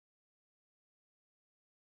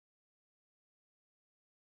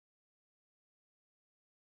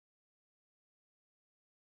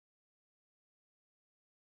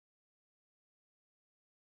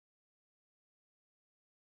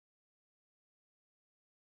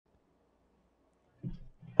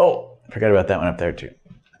Oh, I forgot about that one up there too.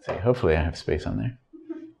 Let's see, hopefully I have space on there.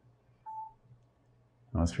 I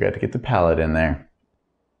almost forgot to get the palette in there.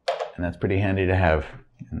 And that's pretty handy to have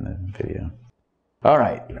in the video. All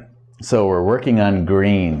right, so we're working on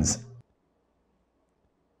greens.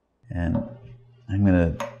 And I'm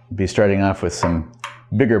going to be starting off with some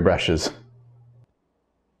bigger brushes.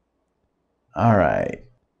 All right.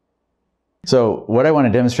 So what I want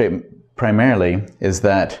to demonstrate primarily is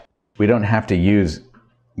that we don't have to use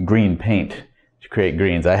green paint to create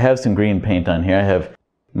greens. I have some green paint on here. I have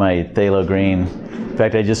my phthalo green. In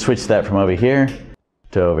fact, I just switched that from over here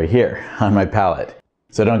to over here on my palette.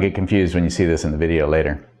 So don't get confused when you see this in the video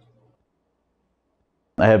later.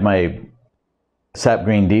 I have my sap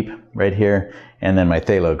green deep right here and then my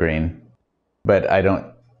phthalo green. But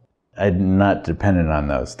I'm not dependent on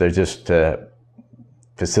those. They're just to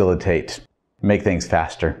facilitate, make things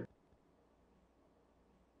faster.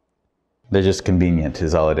 They're just convenient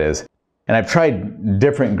is all it is. And I've tried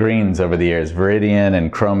different greens over the years, Viridian and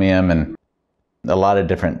Chromium and a lot of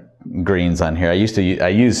different greens on here. I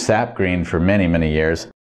used sap green for many, many years.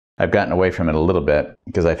 I've gotten away from it a little bit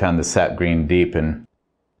because I found the sap green deep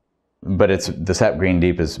but the sap green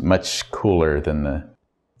deep is much cooler than the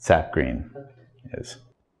sap green is.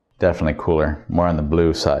 Definitely cooler, more on the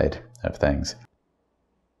blue side of things.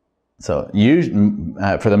 So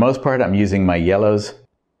for the most part, I'm using my yellows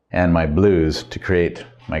and my blues to create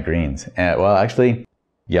my greens. Well, actually,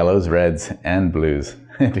 yellows, reds, and blues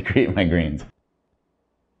to create my greens.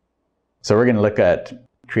 So we're going to look at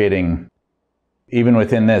creating, even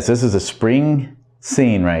within this is a spring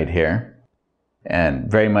scene right here,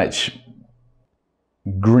 and very much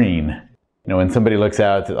green. You know, when somebody looks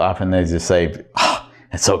out, often they just say, "Oh,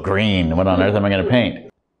 it's so green. What on earth am I going to paint?"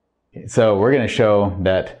 So we're going to show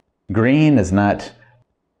that green is not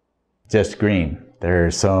just green. There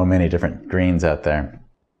are so many different greens out there.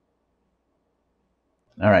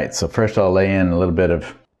 All right, so first I'll lay in a little bit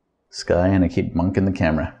of sky, and I keep monking the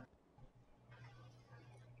camera.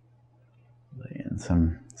 Lay in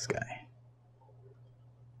some sky.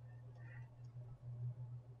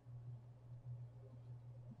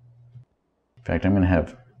 In fact, I'm going to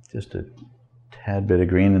have just a tad bit of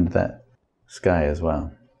green into that sky as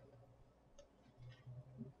well.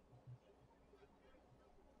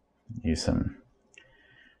 Use some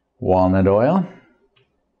walnut oil.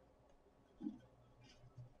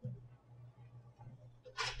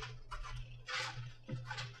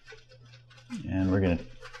 And I'm going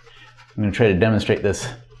to try to demonstrate this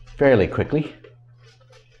fairly quickly.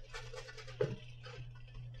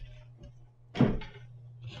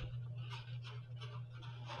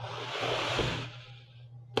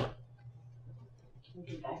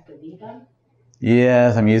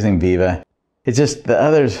 Yes, I'm using Viva. It's just the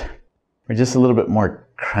others are just a little bit more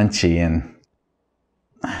crunchy, and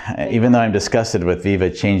even though I'm disgusted with Viva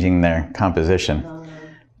changing their composition,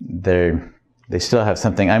 they still have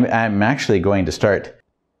something. I'm actually going to start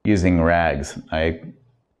using rags.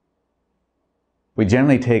 We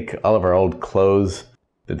generally take all of our old clothes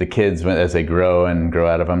that the kids, as they grow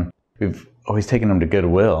out of them, we've always taken them to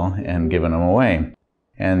Goodwill and given them away.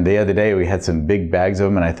 And the other day we had some big bags of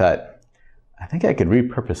them, and I thought, I think I could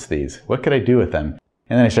repurpose these. What could I do with them?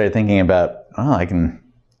 And then I started thinking about, oh, I can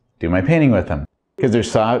do my painting with them. Because they're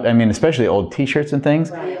soft, I mean, especially old t-shirts and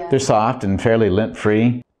things, they're soft and fairly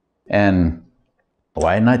lint-free. And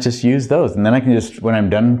why not just use those? And then I can just, when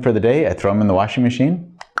I'm done for the day, I throw them in the washing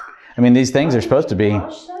machine. I mean, these things are supposed to be,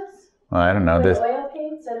 well, I don't know. With oil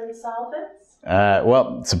paints and solvents?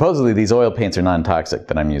 Well, supposedly these oil paints are non-toxic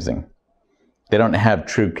that I'm using. They don't have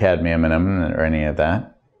true cadmium in them or any of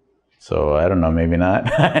that. So I don't know, maybe not.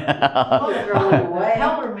 The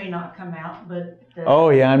color may not come out, but... Oh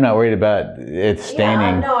yeah, I'm not worried about it staining.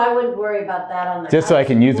 Yeah, no, I wouldn't worry about that on the... Just so I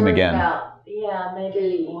can use them again. Yeah,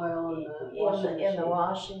 maybe oil in the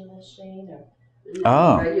washing machine.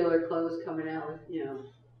 Or regular clothes coming out, you know,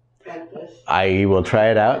 like this. I will try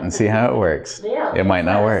it out and see how it works. Yeah, it might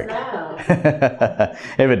not work.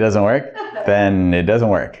 If it doesn't work, then it doesn't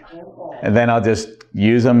work. And then I'll just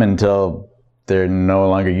use them until they're no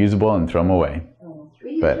longer usable and throw them away.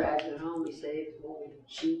 We use rags at home. We save old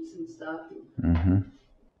sheets and stuff. Mm-hmm.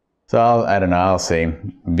 So I don't know. I'll see.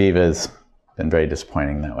 Viva's been very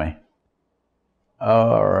disappointing that way.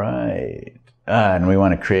 All right. And we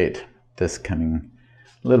want to create this coming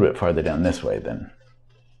a little bit farther down this way then.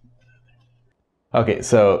 Okay,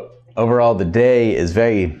 so overall the day is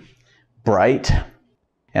very bright,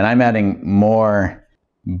 and I'm adding more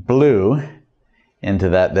blue into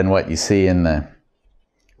that than what you see in the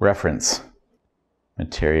reference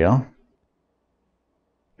material,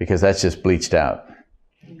 because that's just bleached out.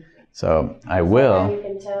 So I Is that how will. you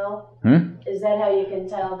can tell? Is that how you can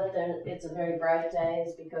tell that it's a very bright day?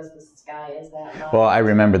 Is because the sky is that light? Well, I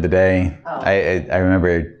remember the day. Oh. I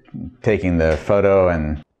remember taking the photo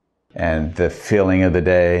and the feeling of the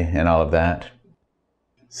day and all of that.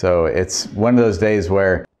 So it's one of those days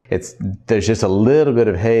where there's just a little bit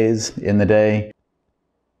of haze in the day.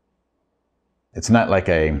 It's not like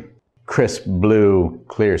a crisp blue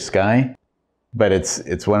clear sky, but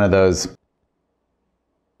it's one of those.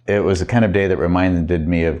 It was the kind of day that reminded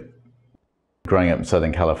me of growing up in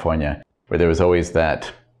Southern California, where there was always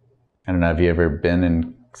that. I don't know, have you ever been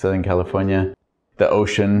in Southern California? The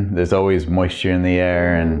ocean, there's always moisture in the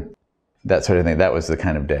air and that sort of thing. That was the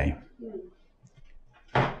kind of day.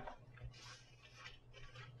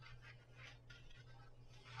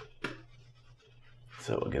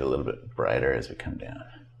 So we'll get a little bit brighter as we come down.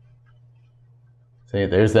 See,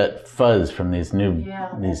 there's that fuzz from these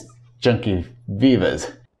these junky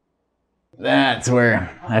Vivas. That's where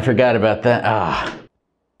I forgot about that. Ah,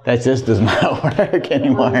 that just does not work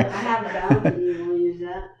anymore. I have a balcony. You want to use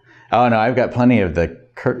that? Oh no, I've got plenty of the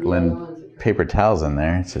Kirkland paper towels in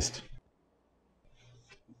there. It's just,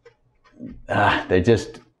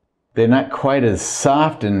 they're not quite as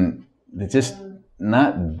soft and they're just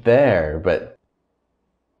not there, but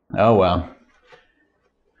oh well.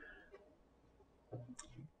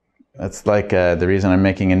 That's like the reason I'm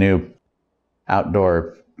making a new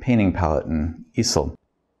outdoor painting palette and easel.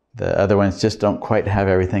 The other ones just don't quite have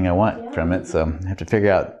everything I want from it, so I have to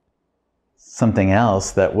figure out something else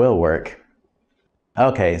that will work.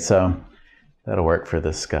 Okay, so that'll work for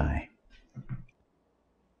the sky.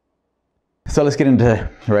 So let's get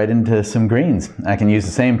right into some greens. I can use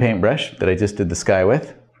the same paintbrush that I just did the sky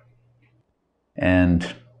with.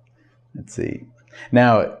 And let's see.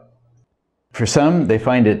 Now, for some, they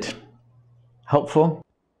find it helpful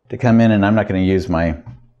to come in, and I'm not going to use my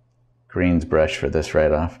greens brush for this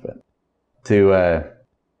right off, but to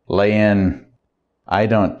lay in, I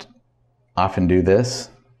don't often do this.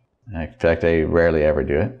 In fact, I rarely ever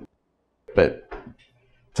do it. But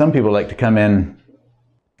some people like to come in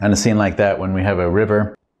on a scene like that when we have a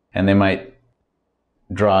river, and they might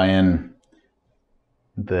draw in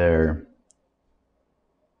their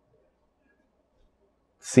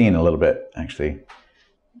scene a little bit, actually.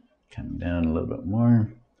 Come down a little bit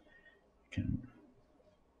more.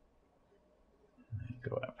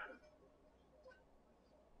 Go up.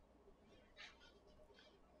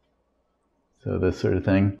 So this sort of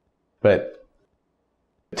thing. But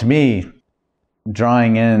to me,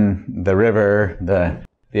 drawing in the river, the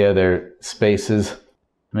other spaces,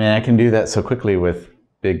 I mean, I can do that so quickly with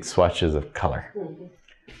big swatches of color. All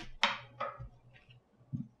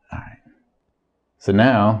right. So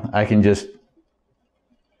now I can just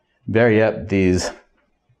vary up these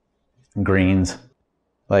greens.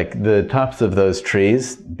 Like the tops of those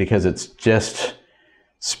trees, because it's just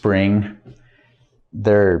spring,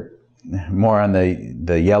 they're more on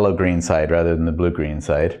the yellow-green side rather than the blue-green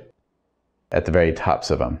side at the very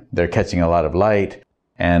tops of them. They're catching a lot of light,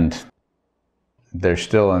 and they're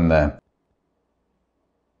still in the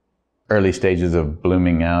early stages of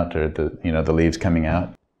blooming out, or the leaves coming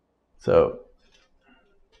out. So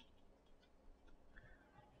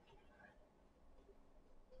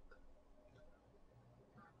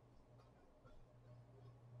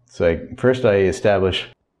first I establish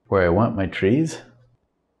where I want my trees,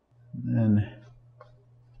 and then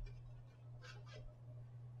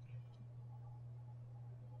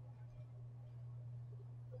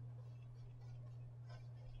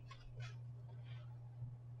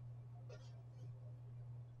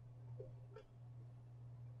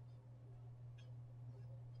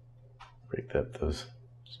break up those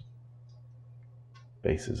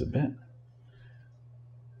bases a bit.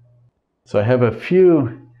 So I have a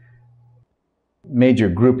few major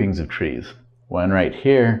groupings of trees. One right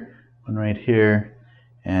here,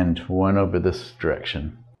 and one over this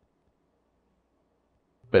direction.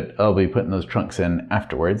 But I'll be putting those trunks in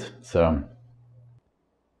afterwards. So,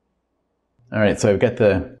 all right, so I've got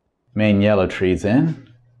the main yellow trees in,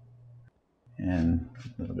 and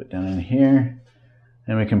a little bit down in here.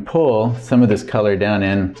 And we can pull some of this color down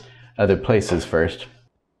in other places first.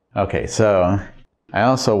 Okay, so I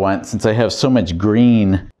also want, since I have so much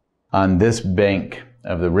green on this bank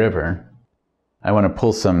of the river, I want to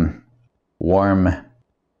pull some warm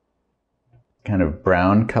kind of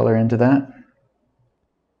brown color into that.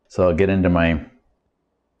 So I'll get into my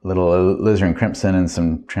little alizarin crimson and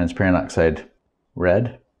some transparent oxide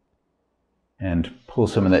red and pull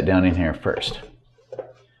some of that down in here first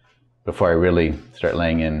before I really start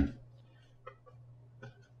laying in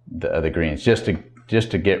the other greens, just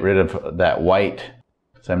to get rid of that white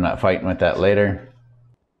so I'm not fighting with that later.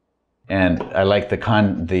 And I like the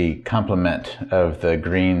complement of the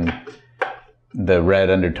green, the red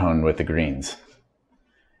undertone with the greens.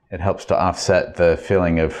 It helps to offset the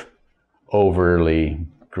feeling of overly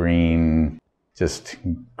green, just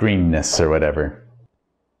greenness or whatever.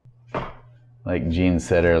 Like Jean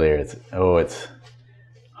said earlier, it's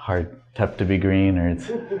hard, tough to be green, or it's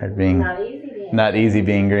hard being not easy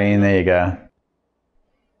being green. There you go.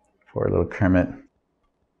 Poor little Kermit.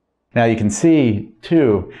 Now you can see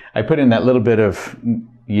too, I put in that little bit of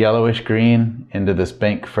yellowish green into this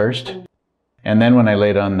bank first, and then when I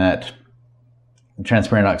laid on that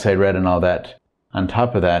transparent oxide red and all that on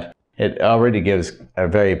top of that, it already gives a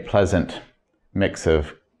very pleasant mix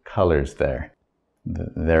of colors there.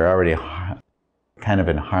 They're already kind of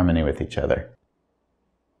in harmony with each other.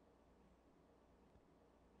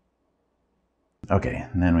 Okay,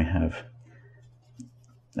 and then we have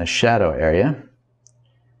a shadow area.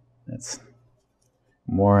 It's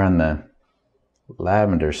more on the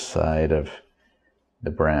lavender side of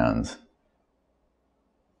the browns,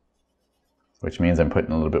 which means I'm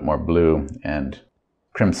putting a little bit more blue and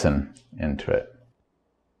crimson into it.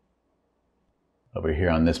 Over here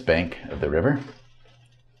on this bank of the river.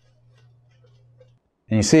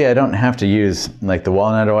 And you see I don't have to use like the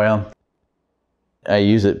walnut oil. I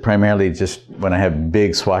use it primarily just when I have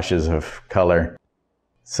big swashes of color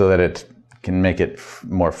so that it can make it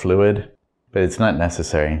more fluid, but it's not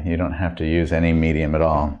necessary. You don't have to use any medium at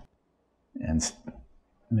all and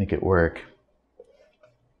make it work.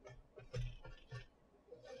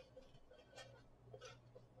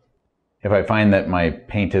 If I find that my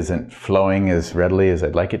paint isn't flowing as readily as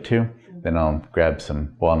I'd like it to, then I'll grab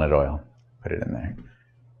some walnut oil, put it in there.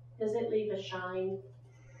 Does it leave a shine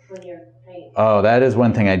when you're painting? Oh, that is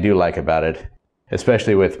one thing I do like about it,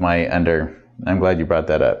 especially with my under. I'm glad you brought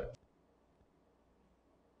that up.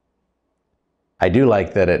 I do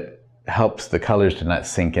like that it helps the colors to not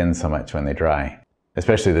sink in so much when they dry,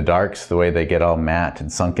 especially the darks, the way they get all matte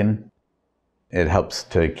and sunken. It helps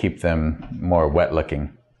to keep them more wet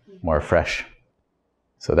looking, more fresh.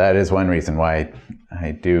 So that is one reason why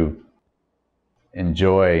I do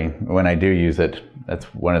enjoy, when I do use it, that's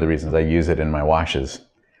one of the reasons I use it in my washes,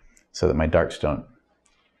 so that my darks don't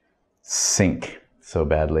sink so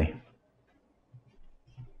badly.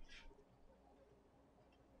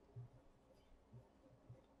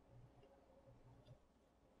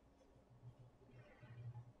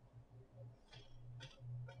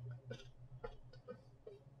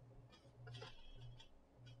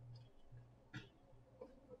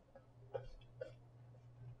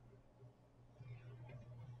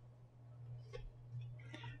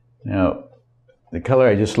 Now, the color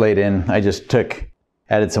I just laid in, I just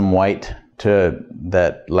added some white to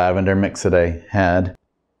that lavender mix that I had,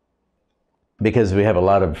 because we have a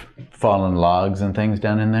lot of fallen logs and things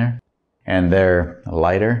down in there, and they're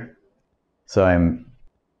lighter. So I'm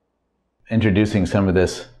introducing some of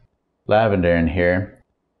this lavender in here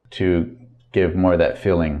to give more of that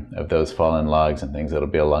feeling of those fallen logs and things that'll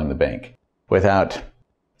be along the bank, without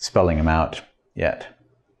spelling them out yet,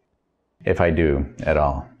 if I do at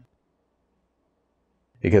all.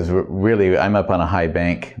 Because really, I'm up on a high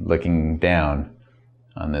bank looking down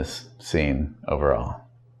on this scene overall.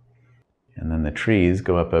 And then the trees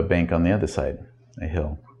go up a bank on the other side, a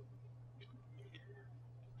hill.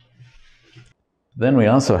 Then we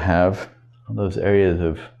also have all those areas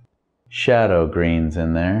of shadow greens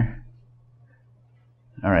in there.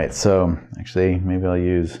 All right, so actually maybe I'll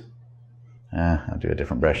do a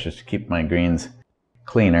different brush just to keep my greens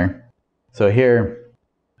cleaner. So here,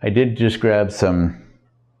 I did just grab some,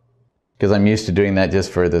 because I'm used to doing that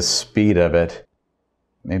just for the speed of it.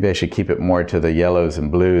 Maybe I should keep it more to the yellows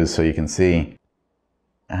and blues so you can see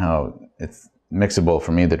how it's mixable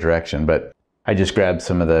from either direction. But I just grabbed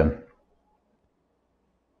some of the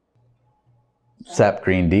sap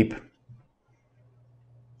green deep,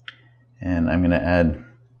 and I'm going to add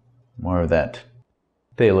more of that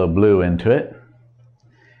phthalo blue into it,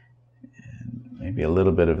 and maybe a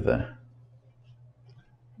little bit of the,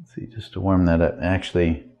 let's see, just to warm that up.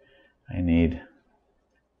 Actually, I need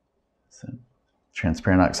some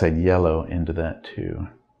transparent oxide yellow into that too.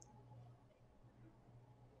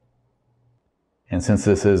 And since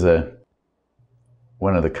this is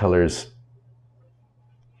one of the colors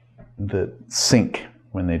that sink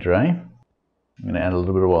when they dry, I'm going to add a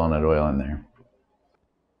little bit of walnut oil in there.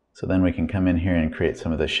 So then we can come in here and create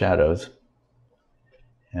some of the shadows.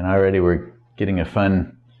 And already we're getting a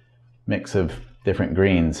fun mix of different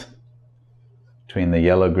greens between the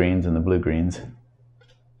yellow greens and the blue greens.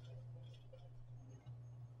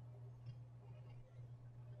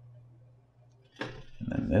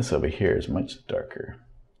 And this over here is much darker.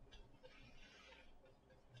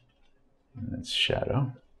 And it's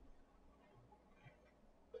shadow.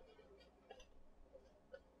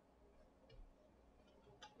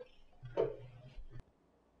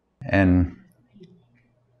 And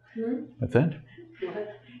what's that?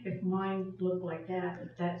 If mine looked like that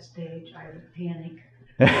at that stage, I would panic.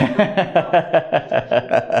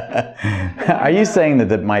 Are you saying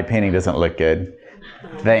that my painting doesn't look good?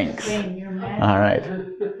 Thanks. All right.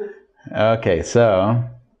 Okay, so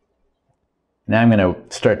now I'm going to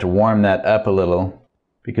start to warm that up a little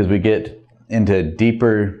because we get into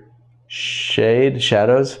deeper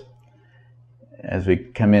shadows. As we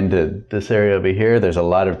come into this area over here, there's a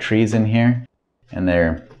lot of trees in here, and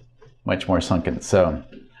they're much more sunken, so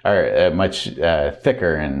are much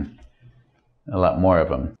thicker and a lot more of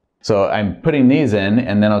them. So I'm putting these in,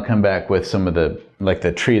 and then I'll come back with some of the, like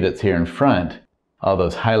the tree that's here in front, all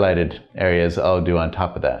those highlighted areas I'll do on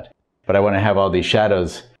top of that. But I want to have all these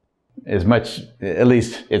shadows as much, at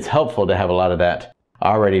least it's helpful to have a lot of that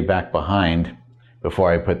already back behind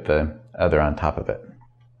before I put the other on top of it.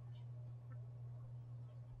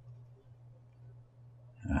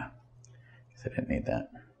 I didn't need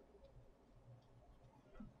that.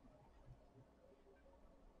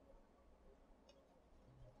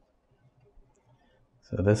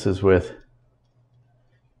 So this is with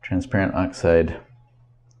transparent oxide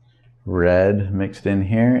red mixed in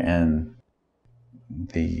here, and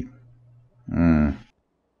the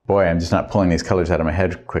boy, I'm just not pulling these colors out of my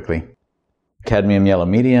head quickly. Cadmium yellow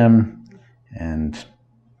medium and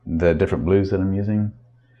the different blues that I'm using.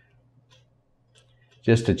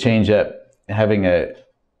 Just to change up, having a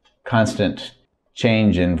constant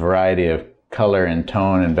change in variety of color and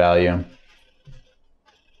tone and value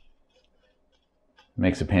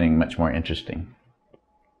makes a painting much more interesting.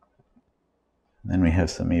 And then we have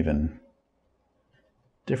some even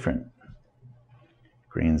different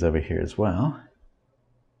greens over here as well.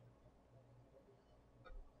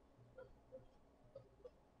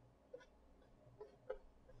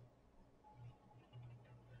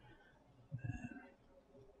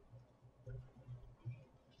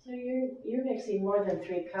 So you're mixing more than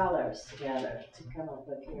 3 colors together to come up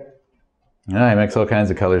with your... I mix all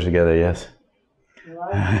kinds of colors together, yes. A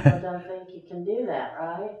lot of people don't think you can do that,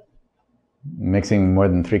 right? Mixing more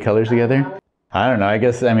than 3 colors together? I don't know, I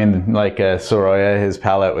guess, I mean, like Soroya, his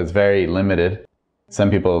palette was very limited. Some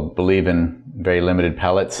people believe in very limited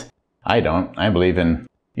palettes. I don't. I believe in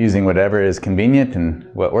using whatever is convenient and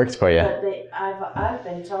what works for you. But I've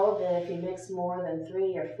been told that if you mix more than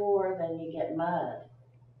 3 or 4, then you get mud.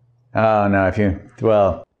 Oh, no,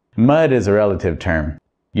 well, mud is a relative term.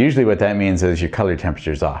 Usually what that means is your color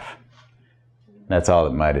temperature's off. That's all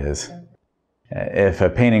that mud is. If a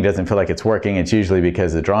painting doesn't feel like it's working, it's usually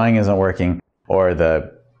because the drawing isn't working or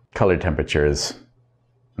the color temperature is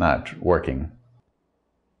not working.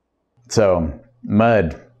 So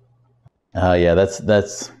mud, yeah,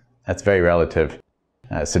 that's very relative,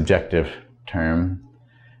 subjective term,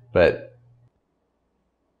 but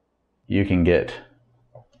you can get,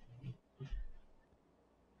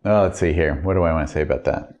 well, let's see here. What do I want to say about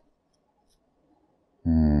that?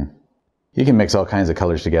 You can mix all kinds of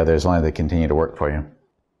colors together as long as they continue to work for you.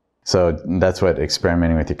 So that's what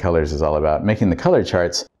experimenting with your colors is all about. Making the color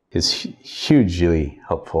charts is hugely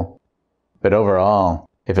helpful. But overall,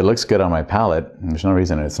 if it looks good on my palette, there's no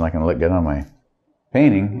reason it's not going to look good on my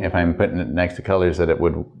painting if I'm putting it next to colors that it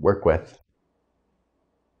would work with.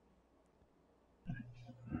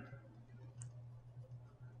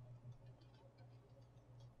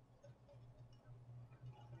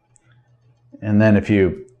 And then if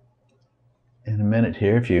you, in a minute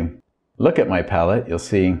here, if you look at my palette, you'll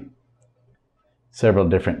see several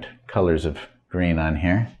different colors of green on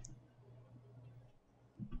here.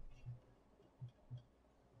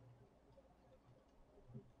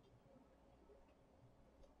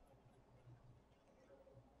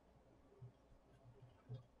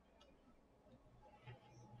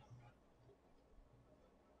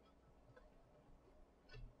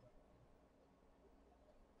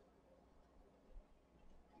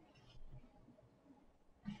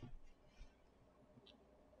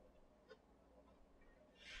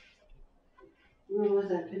 Where was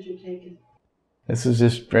that picture taken? This is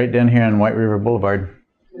just right down here on White River Boulevard.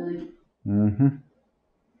 Really? Mm-hmm.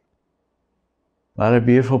 A lot of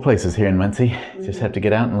beautiful places here in Muncie. Just have to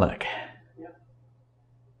get out and look. Yep.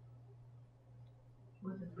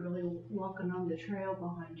 Was it really walking on the trail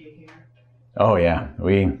behind you here? Oh yeah,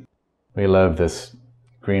 we love this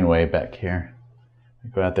greenway back here. We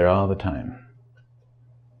go out there all the time.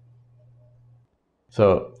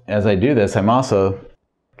 So as I do this, I'm also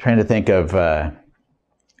trying to think of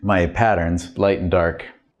my patterns, light and dark,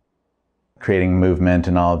 creating movement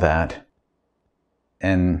and all of that.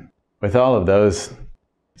 And with all of those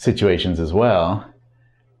situations as well,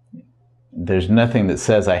 there's nothing that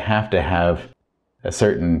says I have to have a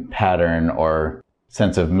certain pattern or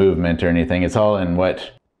sense of movement or anything. It's all in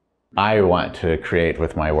what I want to create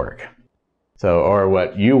with my work. So, or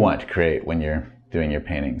what you want to create when you're doing your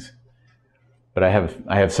paintings. But I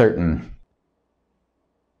have certain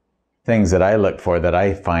things that I look for that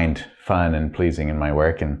I find fun and pleasing in my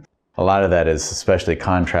work, and a lot of that is especially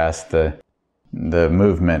contrast, the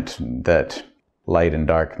movement that light and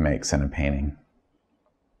dark makes in a painting.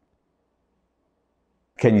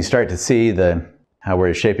 Can you start to see how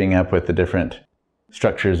we're shaping up with the different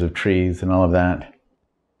structures of trees and all of that?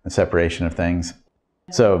 The separation of things.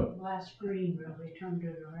 So last green really turned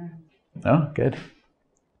it around. Oh, good.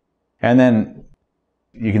 And then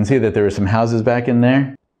you can see that there were some houses back in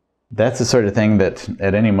there. That's the sort of thing that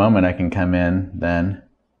at any moment I can come in then.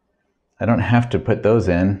 I don't have to put those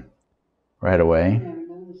in right away. Never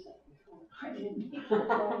noticed that before. I didn't. Just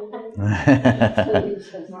My said that.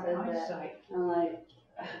 eyesight. I'm like,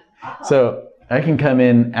 So I can come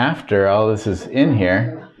in after all this is in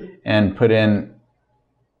here and put in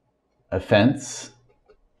a fence.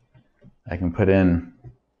 I can put in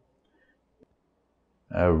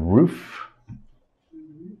a roof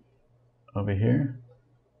over here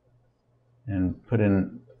and put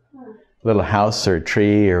in a little house or a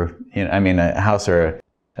tree, or a house or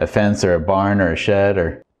a fence or a barn or a shed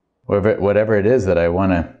or whatever it is that I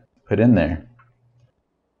want to put in there.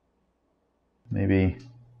 Maybe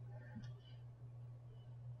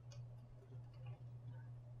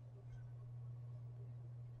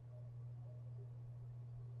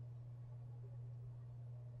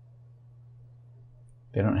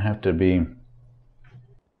they don't have to be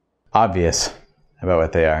obvious about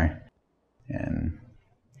what they are. And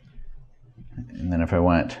then if I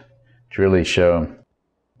want to really show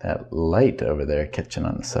that light over there catching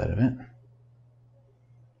on the side of it,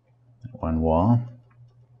 that one wall.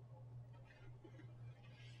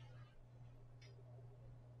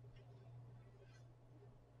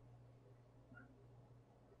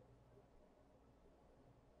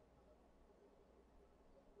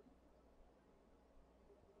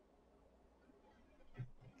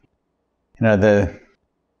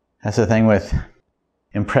 That's the thing with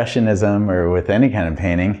Impressionism or with any kind of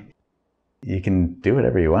painting. You can do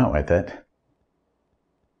whatever you want with it.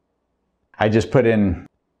 I just put in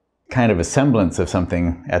kind of a semblance of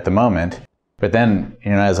something at the moment, but then,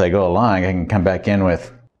 as I go along, I can come back in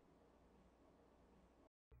with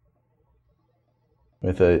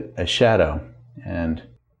a shadow and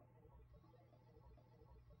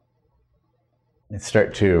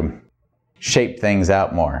start to shape things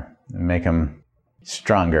out more and make them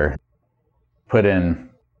stronger. Put in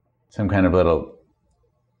some kind of little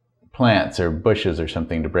plants or bushes or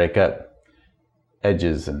something to break up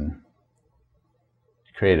edges and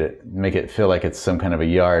make it feel like it's some kind of a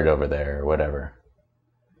yard over there or whatever.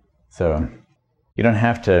 So you don't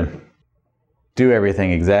have to do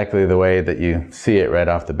everything exactly the way that you see it right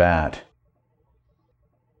off the bat.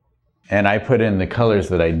 And I put in the colors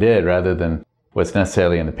that I did rather than what's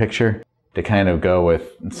necessarily in the picture to kind of go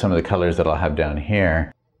with some of the colors that I'll have down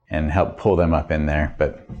here and help pull them up in there.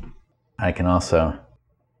 But I can also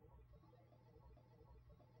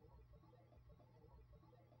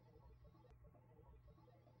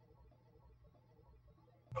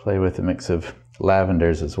play with a mix of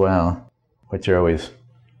lavenders as well, which are always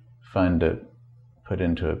fun to put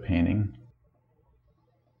into a painting.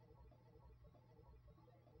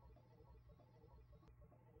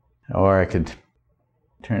 Or I could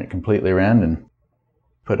turn it completely around and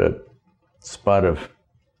put a spot of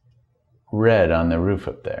red on the roof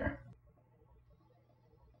up there.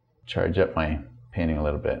 Charge up my painting a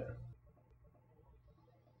little bit.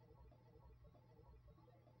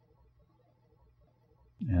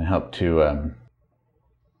 And help to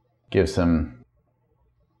give some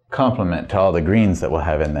complement to all the greens that we'll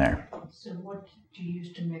have in there. So what do you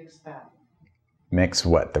use to mix that? Mix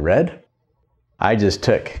what? The red? I just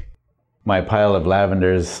took my pile of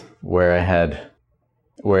lavenders where it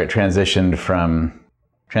transitioned from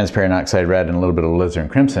transparent oxide red and a little bit of alizarin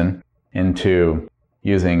crimson into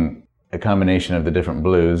using a combination of the different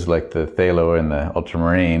blues like the phthalo and the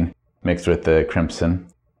ultramarine mixed with the crimson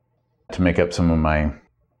to make up some of my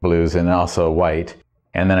blues and also white.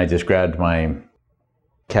 And then I just grabbed my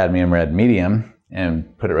cadmium red medium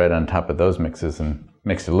and put it right on top of those mixes and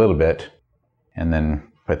mixed a little bit and then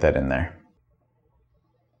put that in there.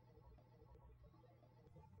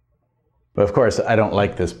 But of course, I don't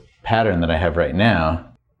like this pattern that I have right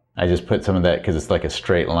now. I just put some of that because it's like a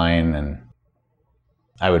straight line, and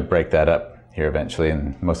I would break that up here eventually,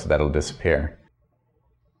 and most of that will disappear.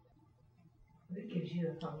 It gives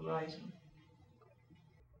you a horizon.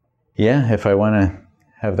 Yeah, if I want to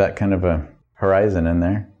have that kind of a horizon in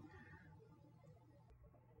there.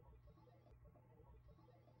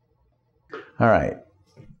 All right.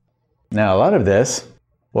 Now a lot of this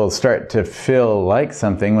will start to feel like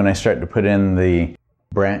something when I start to put in the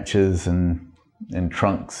branches and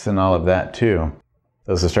trunks and all of that too.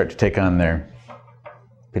 Those will start to take on their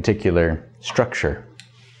particular structure.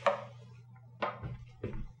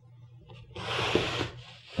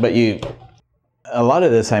 But a lot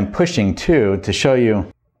of this I'm pushing too to show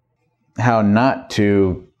you how not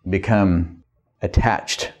to become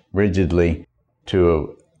attached rigidly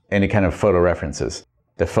to any kind of photo references.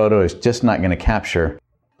 The photo is just not going to capture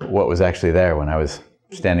what was actually there when I was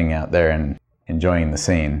standing out there and enjoying the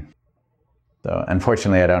scene. So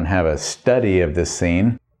unfortunately I don't have a study of this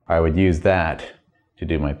scene. I would use that to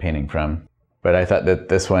do my painting from. But I thought that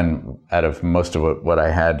this one, out of most of what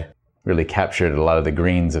I had, really captured a lot of the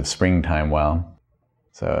greens of springtime well.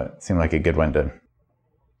 So it seemed like a good one to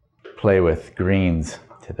play with greens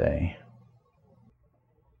today.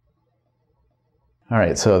 All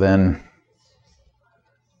right, so then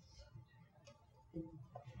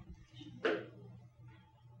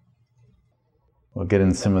we'll get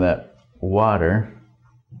in some of that water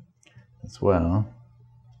as well.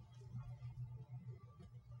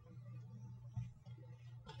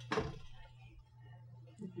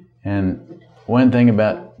 And one thing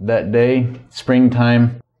about that day,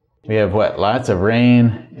 springtime, we have what? Lots of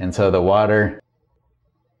rain, and so the water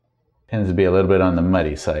tends to be a little bit on the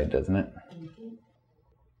muddy side, doesn't it?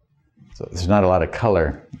 So there's not a lot of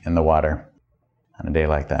color in the water on a day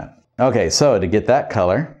like that. Okay, so to get that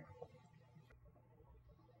color,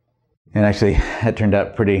 and actually that turned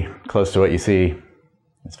out pretty close to what you see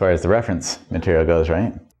as far as the reference material goes,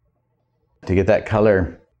 right? To get that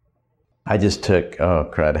color, I just took,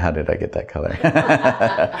 oh crud, how did I get that color?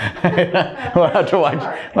 We'll have to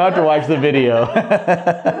watch the video.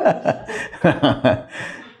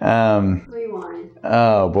 Rewind.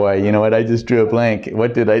 Oh boy, you know what? I just drew a blank.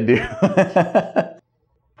 What did I do?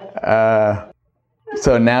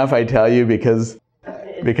 So now if I tell you because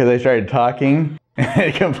I started talking,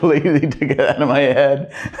 it completely took it out of my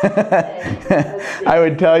head. I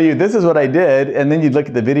would tell you, this is what I did, and then you'd look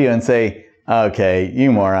at the video and say, okay,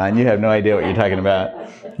 you moron, you have no idea what you're talking about.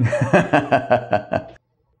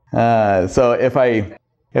 So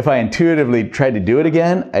if I intuitively tried to do it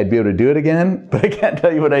again, I'd be able to do it again, but I can't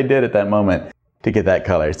tell you what I did at that moment to get that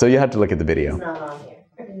color. So you have to look at the video. It's not on here.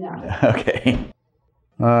 No. Okay.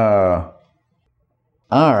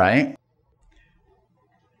 All right.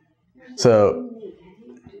 So,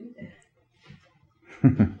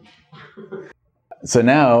 so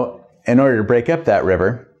now, in order to break up that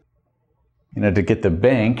river, you know, to get the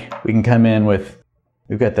bank, we can come in with,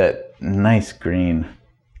 we've got that nice green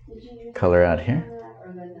color out here.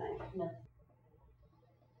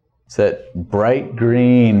 It's that bright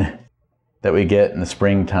green that we get in the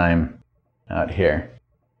springtime out here,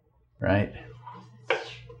 right?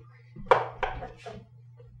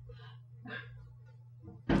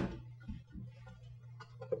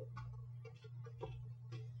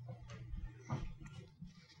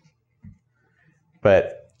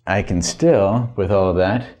 But I can still, with all of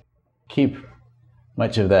that, keep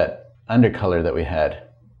much of that undercolor that we had.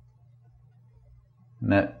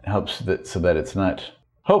 And that helps that, so that it's not,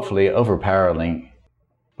 hopefully, overpowering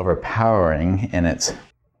in its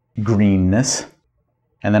greenness.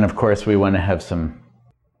 And then, of course, we want to have some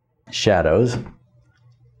shadows.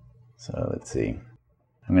 So let's see.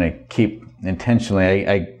 I'm going to keep intentionally,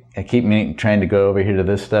 I keep trying to go over here to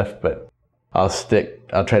this stuff, but I'll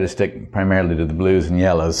try to stick primarily to the blues and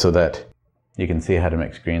yellows so that you can see how to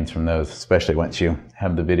mix greens from those, especially once you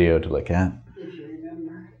have the video to look at. Did you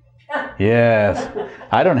remember? Yes.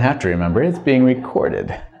 I don't have to remember. It's being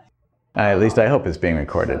recorded. At least I hope it's being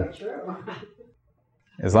recorded. So true.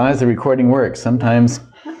 As long as the recording works. Sometimes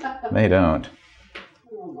they don't.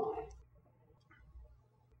 Oh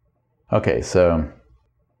my. Okay, so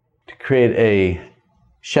to create a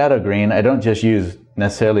shadow green, I don't just use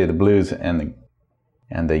necessarily the blues and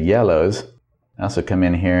the yellows. I also come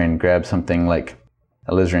in here and grab something like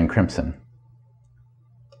alizarin crimson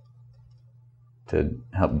to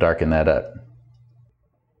help darken that up.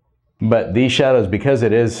 But these shadows, because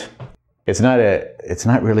it's not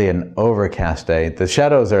really an overcast day. The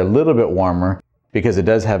shadows are a little bit warmer because it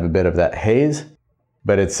does have a bit of that haze,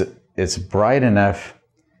 but it's bright enough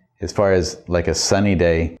as far as like a sunny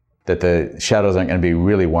day that the shadows aren't going to be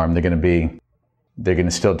really warm. They're going to be they're going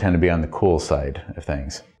to still tend to be on the cool side of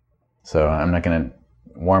things. So I'm not going to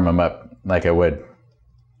warm them up like I would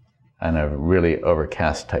on a really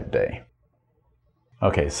overcast type day.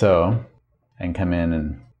 Okay, so I can come in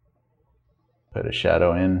and put a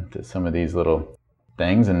shadow into some of these little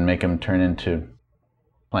things and make them turn into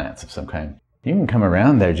plants of some kind. You can come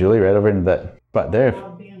around there, Julie, right over into that spot there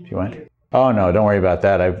if you want. Oh no, don't worry about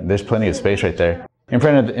that. There's plenty of space right there. In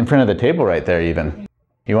front of the table right there even.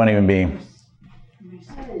 You won't even be... There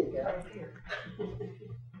you go.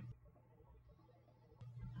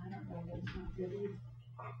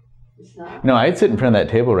 It's not. No, I'd sit in front of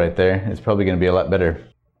that table right there. It's probably going to be a lot better.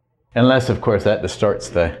 Unless, of course, that distorts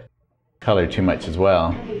the color too much as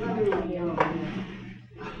well.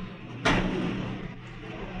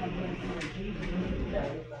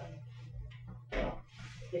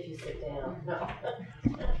 If you sit down. No.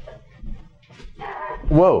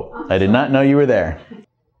 Whoa, I did not know you were there.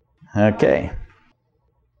 Okay.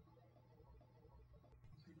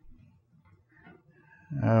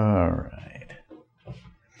 All right.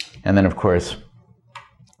 And then, of course,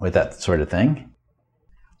 with that sort of thing,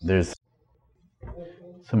 there's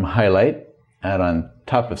some highlight out on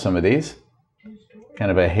top of some of these.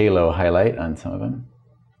 Kind of a halo highlight on some of them.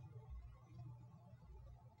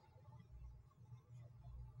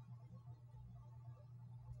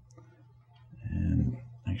 And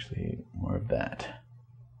actually more of that.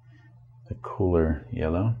 The cooler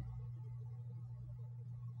yellow.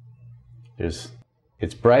 It's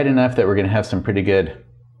bright enough that we're going to have some pretty good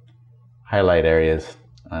highlight areas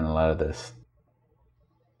on a lot of this.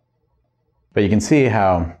 But you can see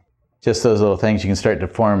how just those little things, you can start to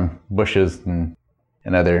form bushes and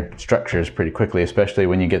other structures pretty quickly, especially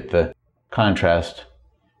when you get the contrast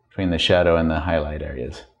between the shadow and the highlight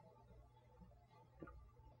areas.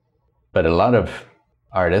 But a lot of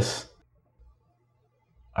artists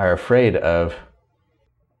are afraid of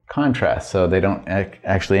contrast, so they don't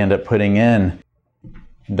actually end up putting in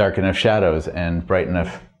dark enough shadows and bright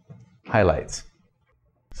enough highlights.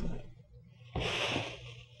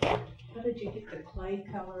 How did you get the clay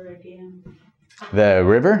color again? The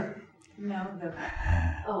river? No, the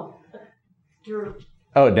Oh, dirt.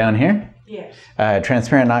 Oh, down here? Yes.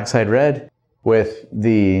 Transparent oxide red with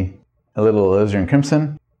a little alizarin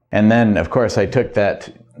crimson. And then, of course, I took that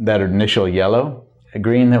initial yellow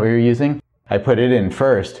green that we were using. I put it in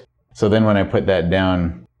first. So then when I put that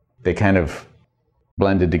down, they kind of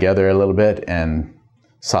blended together a little bit and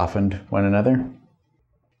softened one another.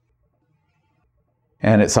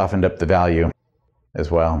 And it softened up the value as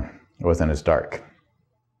well. It wasn't as dark.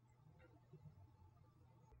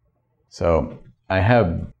 So I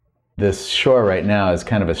have this shore right now as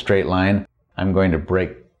kind of a straight line. I'm going to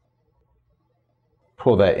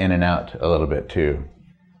pull that in and out a little bit too,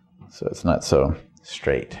 so it's not so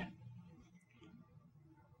straight.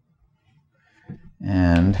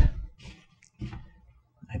 And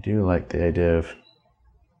I do like the idea of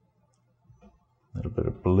a little bit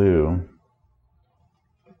of blue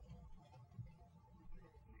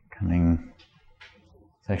coming.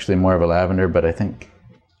 It's actually more of a lavender, but I think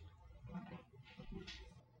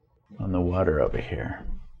on the water over here.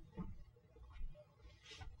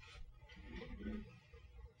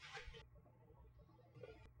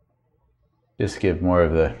 Just give more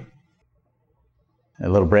of a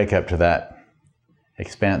little break up to that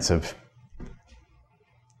expansive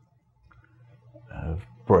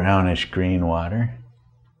brownish green water.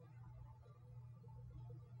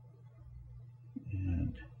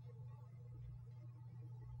 And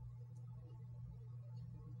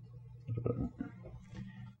a little bit.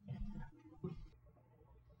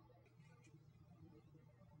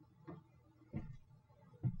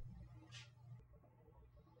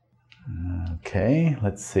 Okay,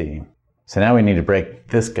 let's see. So now we need to break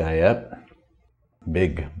this guy up.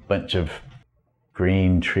 Big bunch of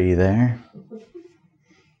green tree there.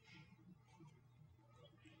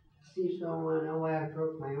 Steve's gonna wanna know why I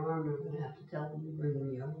broke my arm. I'm gonna have to tell him to bring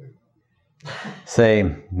me over.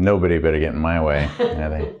 Say, nobody better get in my way. Yeah,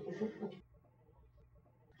 they...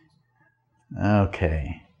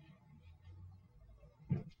 Okay.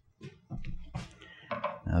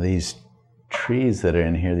 Now these trees that are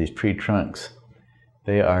in here, these tree trunks,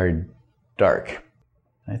 they are dark.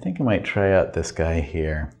 I think I might try out this guy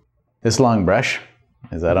here. This long brush,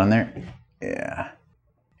 is that on there? Yeah.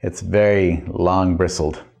 It's very long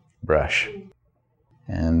bristled brush.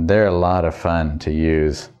 And they're a lot of fun to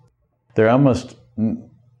use. They're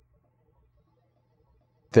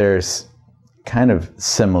kind of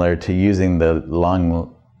similar to using the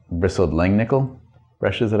long bristled Langnickel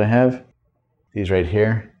brushes that I have. These right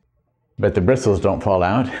here. But the bristles don't fall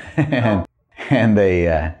out, and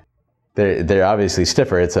they they're obviously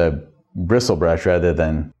stiffer. It's a bristle brush rather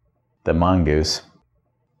than the mongoose.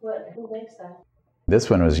 Who makes that? This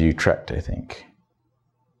one was Utrecht, I think.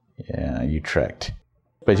 Yeah, Utrecht.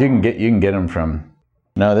 But you can get them from.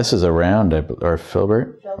 No, this is a round or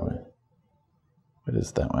filbert. Filbert. What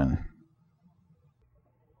is that one?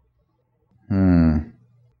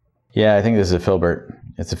 Yeah, I think this is a filbert.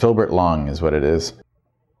 It's a filbert long, is what it is.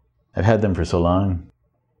 I've had them for so long.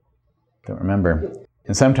 Don't remember.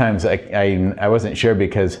 And sometimes I wasn't sure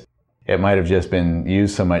because it might have just been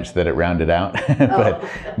used so much that it rounded out,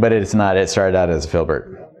 but it's not. It started out as a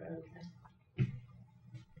filbert.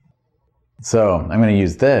 So I'm going to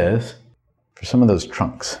use this for some of those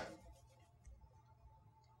trunks.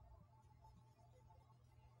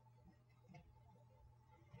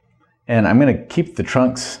 And I'm going to keep the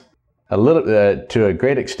trunks a little to a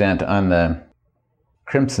great extent on the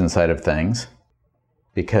crimson side of things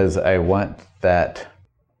because I want that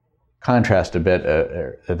contrast a bit,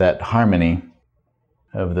 that harmony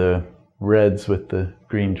of the reds with the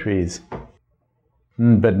green trees,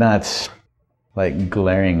 but not like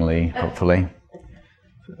glaringly, hopefully.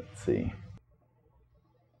 So let's see.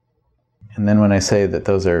 And then when I say that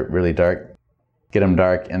those are really dark, get them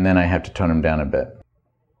dark, and then I have to tone them down a bit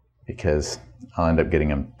because I'll end up getting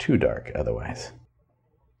them too dark otherwise.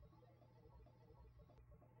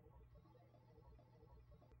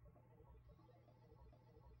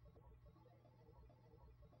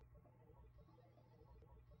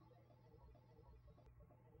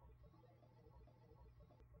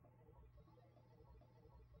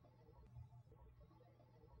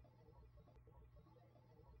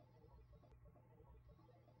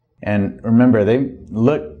 And remember, they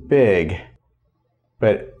look big,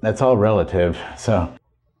 but that's all relative. So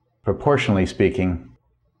proportionally speaking,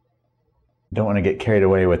 don't want to get carried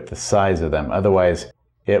away with the size of them. Otherwise,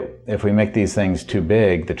 if we make these things too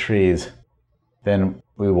big, the trees, then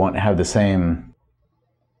we won't have the same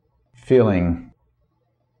feeling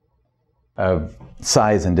of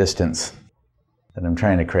size and distance that I'm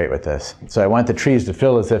trying to create with this. So I want the trees to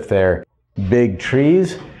feel as if they're big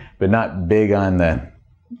trees, but not big on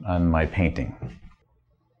my painting.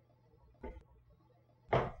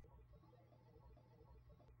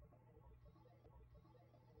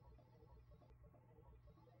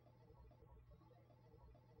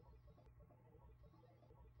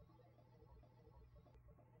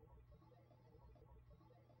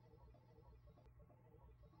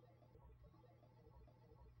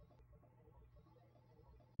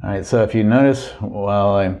 All right, so if you notice,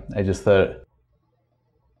 while I just thought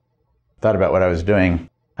about what I was doing,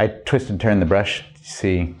 I twist and turn the brush,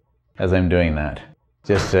 see, as I'm doing that,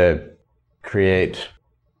 just to create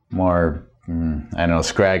more, I don't know,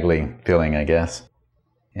 scraggly feeling, I guess,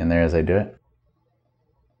 in there as I do it.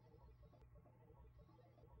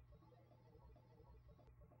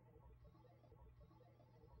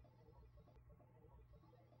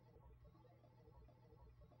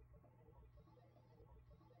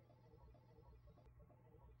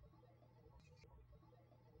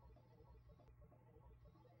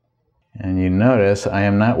 And you notice I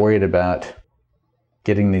am not worried about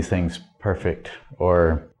getting these things perfect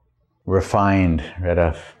or refined right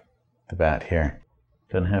off the bat here.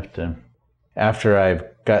 Don't have to. After I've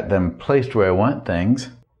got them placed where I want things,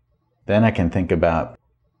 then I can think about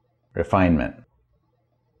refinement.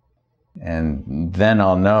 And then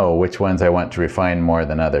I'll know which ones I want to refine more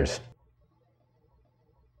than others.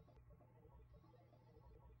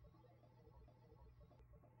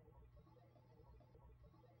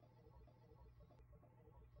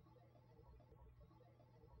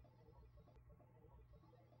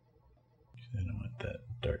 I don't want that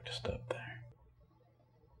dark to stop there.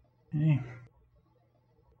 Okay.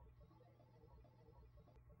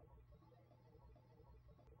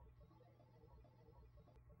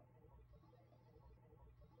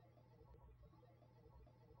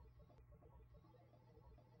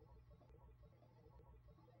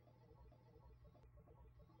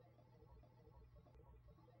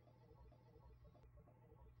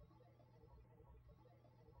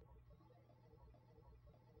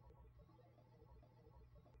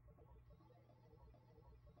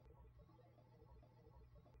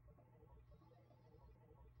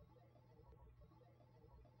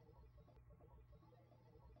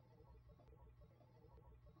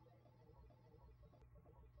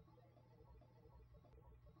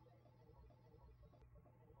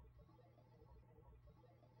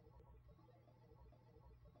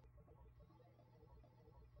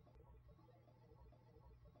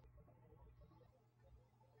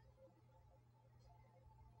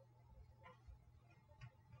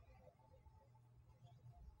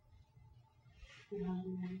 Maybe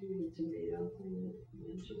the tomato thing that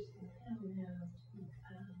interesting. Oh, no.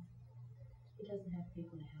 He doesn't have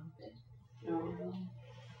people to help it. No.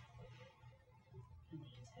 He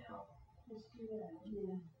needs help. Let's do that.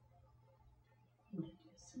 Yeah. He might do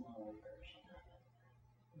a smaller version of it.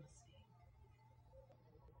 We'll see.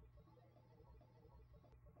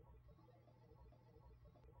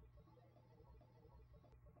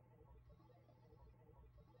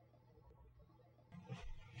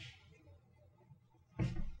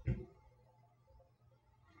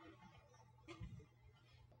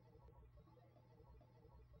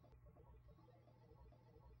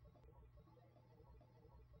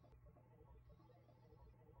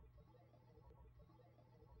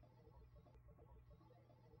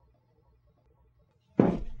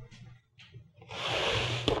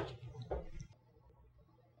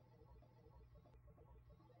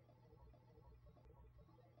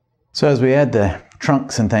 So as we add the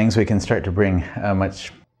trunks and things, we can start to bring a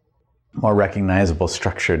much more recognizable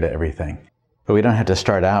structure to everything. But we don't have to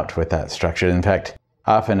start out with that structure. In fact,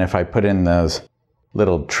 often if I put in those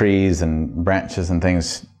little trees and branches and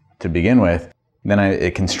things to begin with, then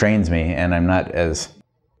it constrains me, and I'm not as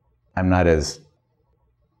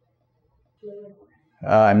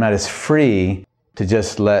free to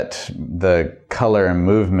just let the color and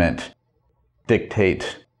movement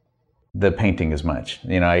dictate the painting as much.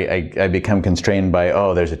 You know, I become constrained by,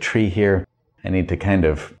 oh, there's a tree here. I need to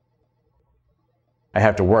I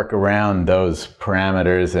have to work around those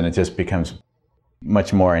parameters, and it just becomes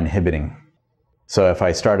much more inhibiting. So if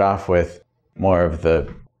I start off with more of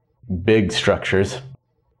the big structures,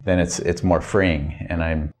 then it's more freeing, and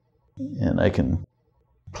I can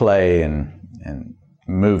play and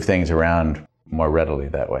move things around more readily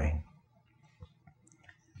that way.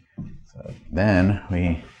 So then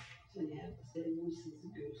we So you have to say loose as a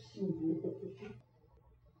goose.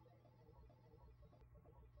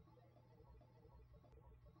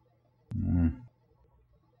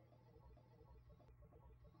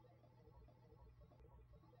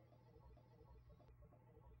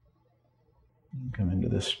 come into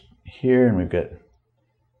this here, and we've got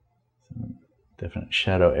some different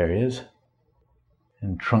shadow areas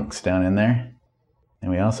and trunks down in there.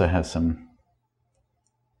 And we also have some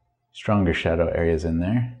stronger shadow areas in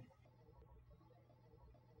there.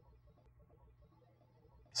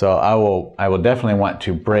 So I will definitely want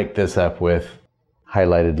to break this up with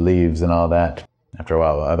highlighted leaves and all that after a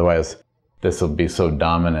while. Otherwise, this will be so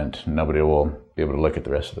dominant, nobody will be able to look at the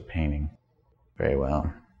rest of the painting very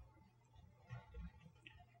well.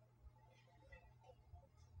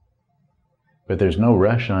 But there's no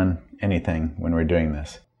rush on anything when we're doing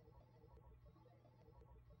this.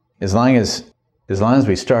 As long as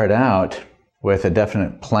we start out with a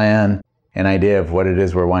definite plan and idea of what it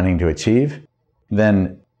is we're wanting to achieve,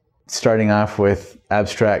 then starting off with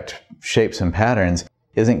abstract shapes and patterns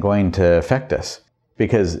isn't going to affect us,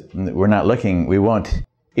 because we're not looking, we won't,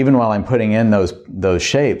 even while I'm putting in those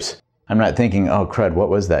shapes, I'm not thinking, oh crud, what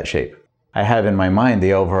was that shape? I have in my mind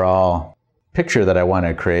the overall picture that I want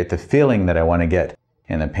to create, the feeling that I want to get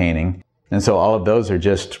in the painting. And so all of those are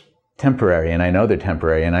just temporary, and I know they're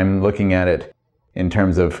temporary, and I'm looking at it in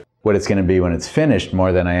terms of what it's going to be when it's finished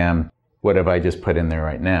more than I am what have I just put in there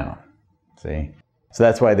right now. See? So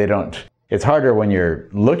that's why it's harder when you're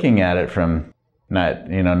looking at it from not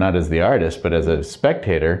as the artist, but as a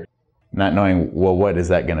spectator, not knowing, well, what is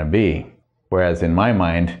that going to be? Whereas in my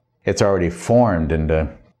mind, it's already formed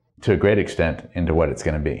to a great extent into what it's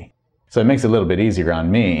going to be. So it makes it a little bit easier on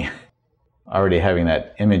me, already having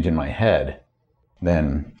that image in my head,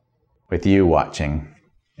 than with you watching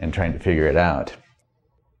and trying to figure it out.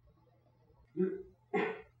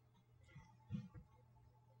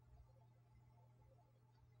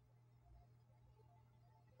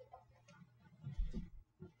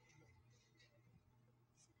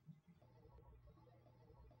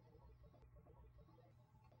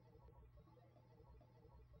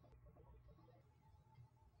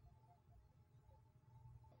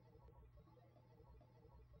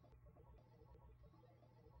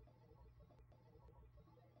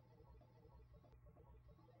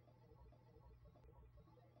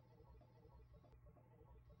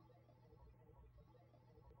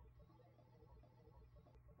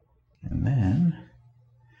 And then,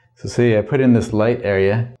 so see, I put in this light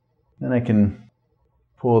area, then I can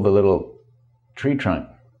pull the little tree trunk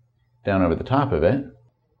down over the top of it.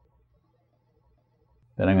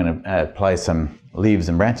 Then I'm going to apply some leaves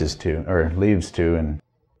and branches to, or leaves to, and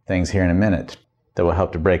things here in a minute that will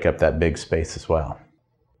help to break up that big space as well.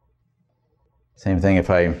 Same thing if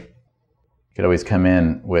I could always come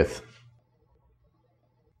in with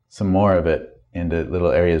some more of it into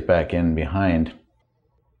little areas back in behind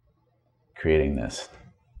creating this.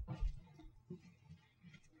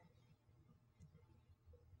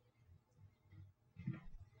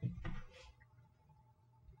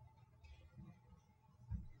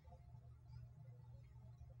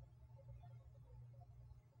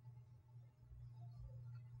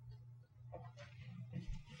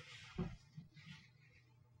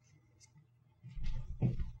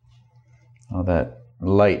 All that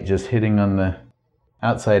light just hitting on the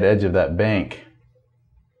outside edge of that bank.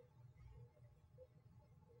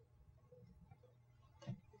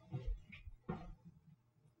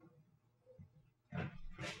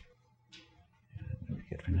 That'd be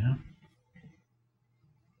good for now.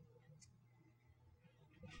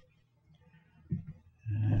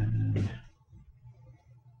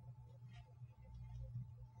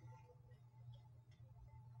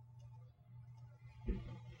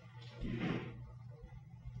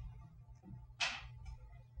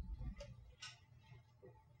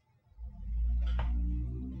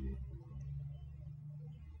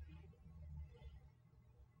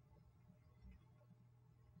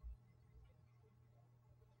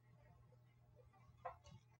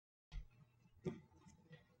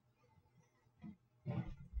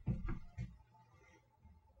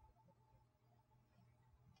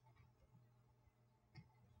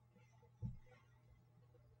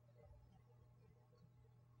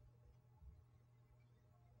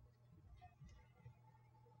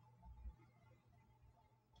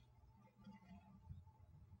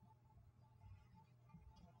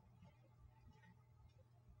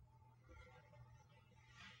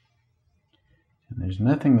 And there's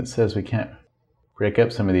nothing that says we can't break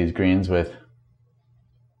up some of these greens with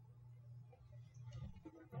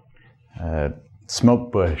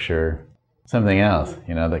smoke bush or something else,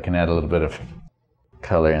 you know, that can add a little bit of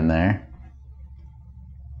color in there.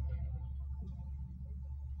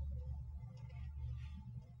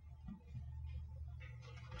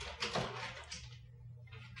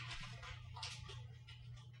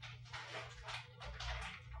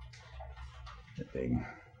 Big.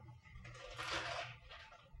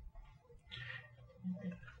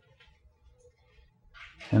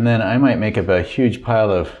 And then I might make up a huge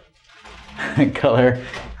pile of color,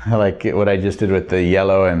 like what I just did with the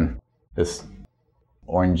yellow and this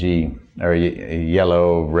orangey or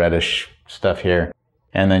yellow reddish stuff here,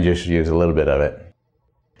 and then just use a little bit of it.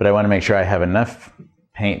 But I want to make sure I have enough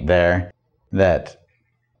paint there that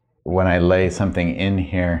when I lay something in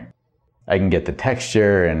here, I can get the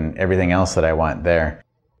texture and everything else that I want there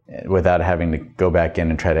without having to go back in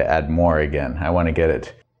and try to add more again. I want to get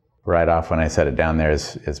it right off when I set it down there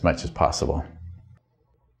as much as possible.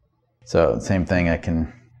 So same thing, I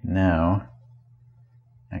can now,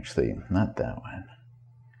 actually not that one,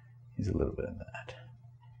 use a little bit of that.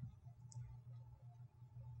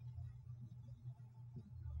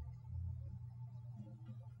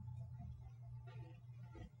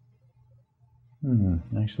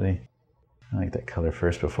 Actually, I like that color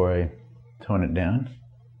first before I tone it down.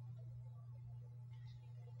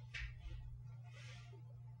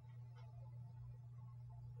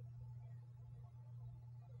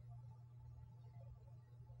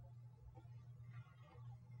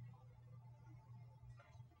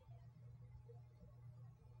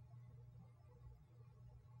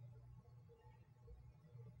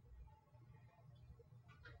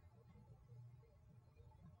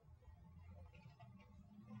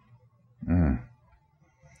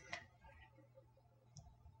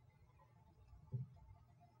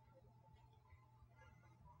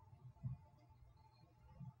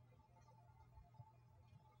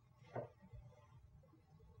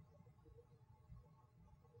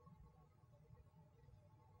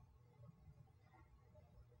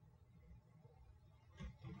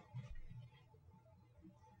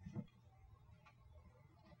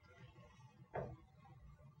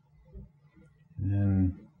 And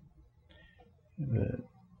then the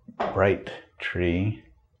bright tree,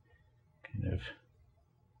 kind of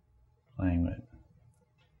playing with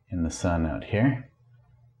in the sun out here.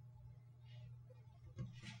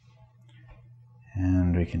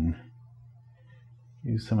 And we can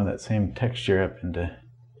use some of that same texture up into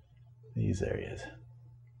these areas.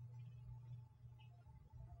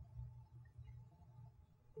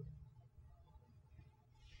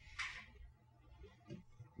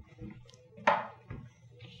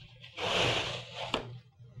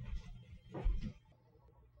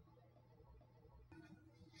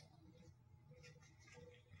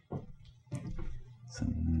 So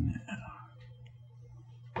now,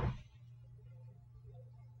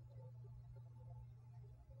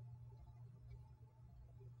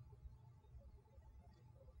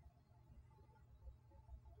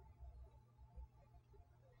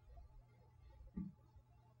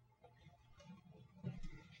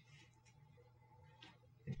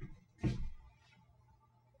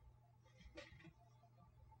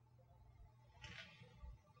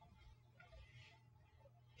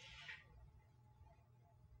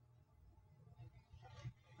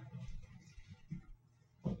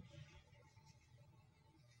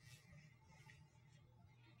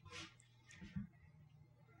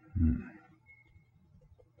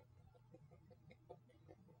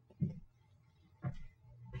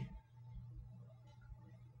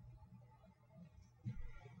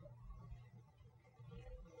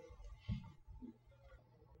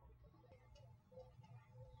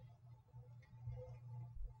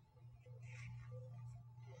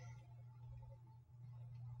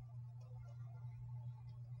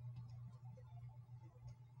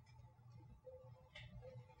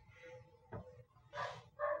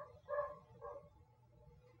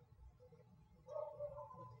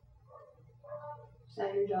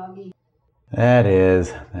 doggy? That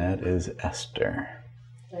is Esther.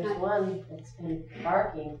 There's one that's been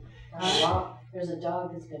barking for a long. There's a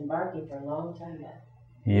dog that's been barking for a long time now.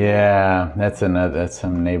 Yeah, that's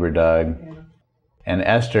some neighbor dog. Yeah. And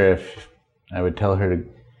Esther, if I would tell her to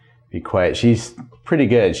be quiet, she's pretty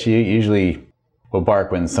good. She usually will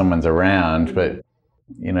bark when someone's around, but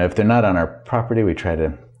you know, if they're not on our property, we try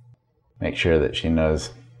to make sure that she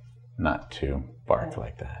knows not to bark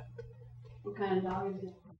like that. What kind of dog is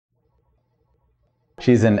it?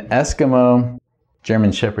 She's an Eskimo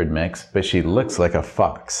German Shepherd mix, but she looks like a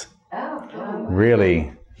fox. Oh,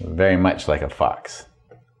 Really, very much like a fox.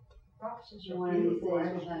 foxes One are of these days beautiful.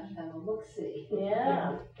 we'll have to have a look-see.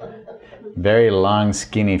 Yeah. Very long,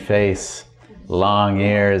 skinny face, long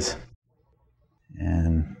ears,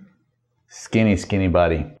 and skinny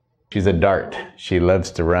body. She's a dart. She loves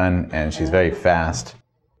to run, and she's very fast.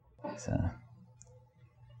 So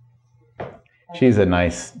she's a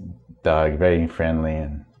nice dog, very friendly,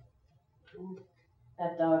 and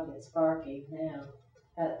That dog that's barking now,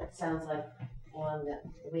 that sounds like one that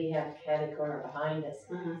we have catty corner behind us.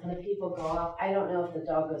 And the people go off. I don't know if the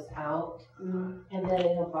dog goes out and then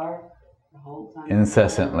it'll bark. The whole time.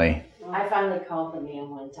 incessantly. I finally called the man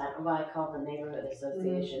one time. Well, I called the neighborhood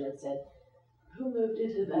association and said, "Who moved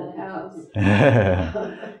into that house?"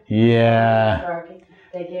 Yeah. Barking.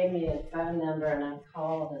 They gave me a phone number and I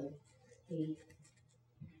called and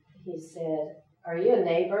he said, "Are you a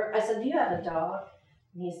neighbor?" I said, "Do you have a dog?"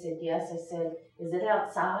 And he said, "Yes." I said, "Is it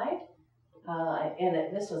outside?"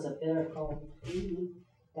 This was a bitter cold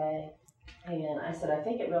day. And I said, "I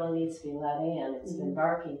think it really needs to be let in. It's been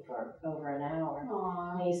barking for over an hour."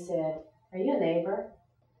 Aww. And he said, "Are you a neighbor?"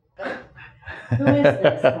 "Who is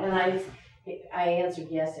this?" And I answered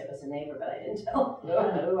yes, it was a neighbor, but I didn't tell him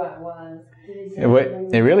who I was.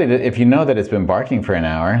 It really, if you know that it's been barking for an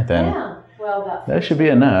hour, then Yeah, well, about that should be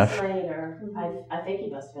 15 minutes enough. later, I think he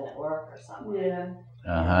must have been at work or something. Yeah.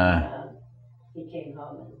 Uh-huh. He came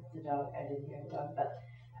home and the dog, I didn't hear the dog, but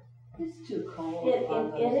It's too cold. it on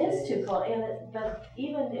those is days. too cold. But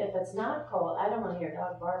even if it's not cold, I don't want to hear a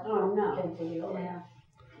dog bark Oh, no. continually. Yeah.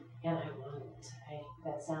 And I won't.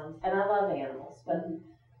 That sounds, and I love animals, but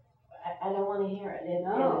I don't want to hear it.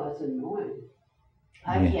 No, it's annoying.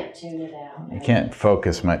 I can't tune it out. You can't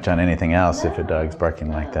focus much on anything else if a dog's barking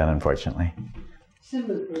like that, unfortunately.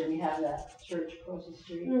 Symmetry, we have that church across the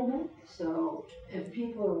street. Mm-hmm. So if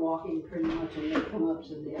people are walking pretty much and they come up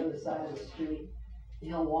to the other side of the street,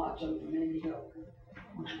 he'll watch them and maybe he'll.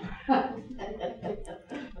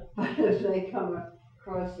 But if they come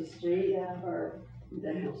across the street,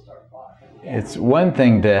 then he'll start barking. It's one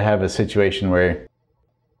thing to have a situation where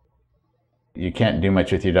you can't do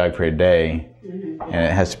much with your dog for a day and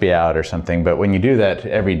it has to be out or something, but when you do that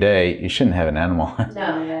every day, you shouldn't have an animal.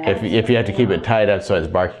 No. If you have to keep it tied up so it's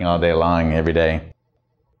barking all day long every day.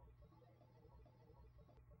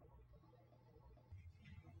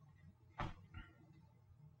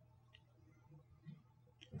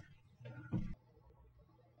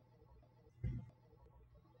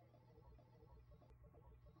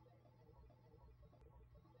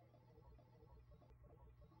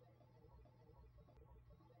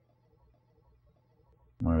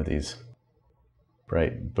 More of these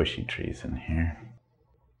bright bushy trees in here.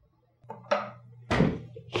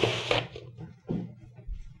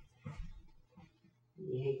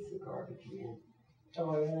 He hates the garbage man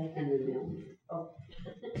Oh, really? and the mailman. Oh.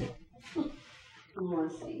 He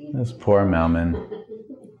wants to eat. This poor mailman.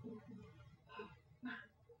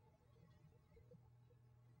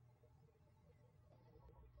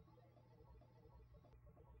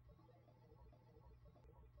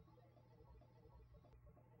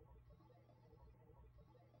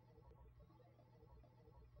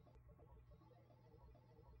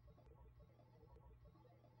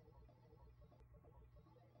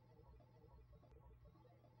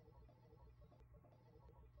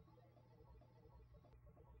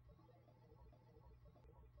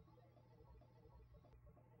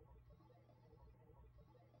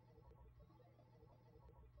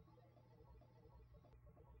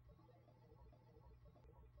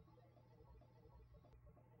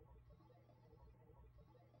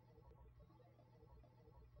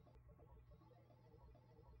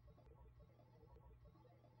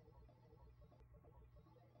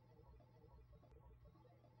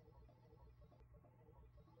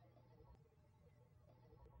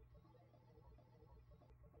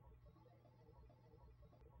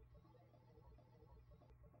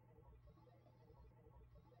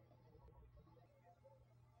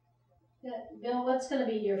 Bill, what's going to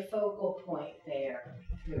be your focal point there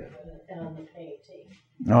on the painting?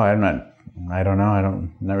 No, I don't know.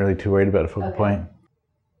 I'm not really too worried about a focal Okay. point.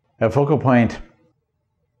 A focal point,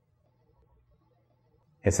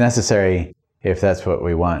 it's necessary if that's what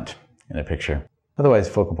we want in a picture. Otherwise,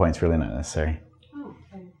 focal point's really not necessary. Oh,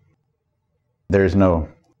 okay. There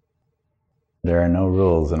are no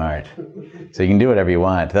rules in art. So you can do whatever you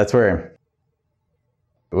want. That's where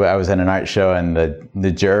I was at an art show and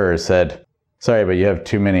the juror said, sorry, but you have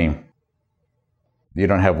too many, you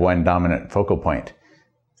don't have one dominant focal point.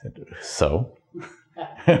 I said, so?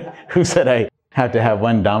 Who said I have to have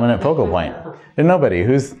one dominant focal point? And nobody.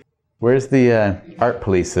 Where's the art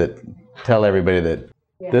police that tell everybody that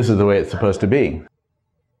this is the way it's supposed to be?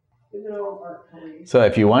 So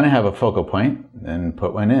if you want to have a focal point, then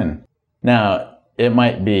put one in. Now, it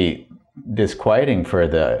might be disquieting for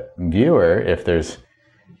the viewer if there's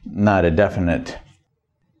not a definite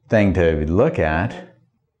thing to look at.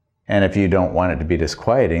 And if you don't want it to be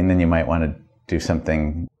disquieting, then you might want to do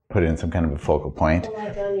something, put in some kind of a focal point. Well,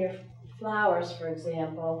 like on your flowers, for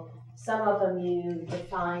example, some of them you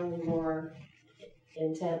define more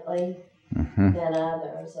intently than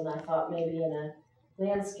others. And I thought maybe in a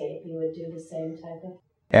landscape you would do the same type of.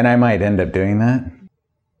 And I might end up doing that.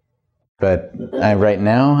 But right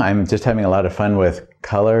now, I'm just having a lot of fun with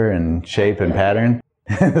color and shape and pattern.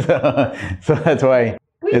 so that's why,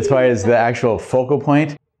 as far as the actual focal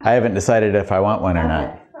point, I haven't decided if I want one or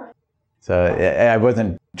not. So I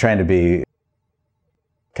wasn't trying to be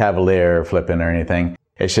cavalier or flippant or anything.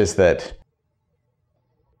 It's just that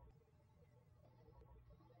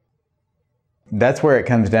that's where it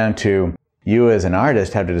comes down to you as an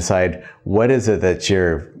artist have to decide what is it that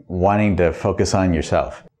you're wanting to focus on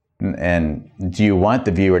yourself. And do you want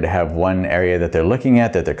the viewer to have one area that they're looking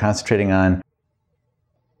at, that they're concentrating on?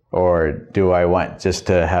 Or do I want just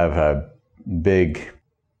to have a big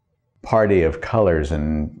party of colors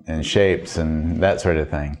and shapes and that sort of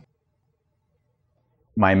thing?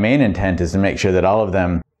 My main intent is to make sure that all of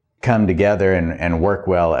them come together and work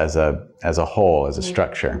well as a whole, as a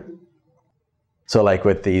structure. So like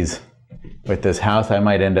with this house, I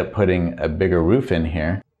might end up putting a bigger roof in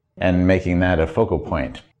here and making that a focal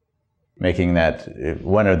point. Making that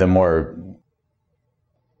one of the more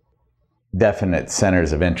definite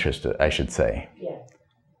centers of interest, I should say. Yeah.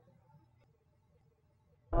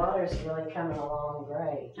 The water's really coming along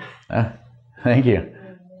great. Thank you.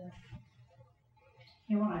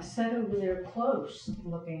 And when I sat over there close,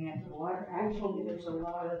 looking at the water, actually there's a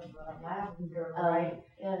lot of lavender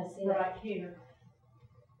Yeah, I see that. right here.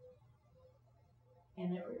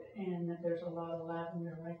 And there's a lot of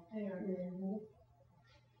lavender right there.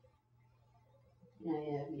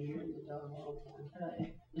 Yeah, me hearing the dog all the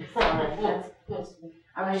time.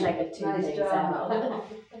 I wish I could tune Nice things job. out.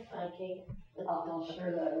 I can't. I'll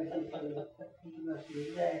share that with you for the rest of the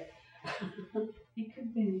day. It could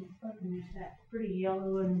have been fucking that pretty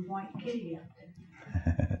yellow and white kitty out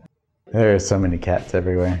there. There are so many cats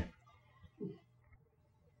everywhere.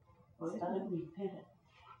 Well, it's let me pet it.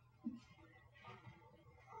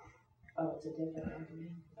 Oh, it's a different one.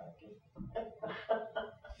 Okay.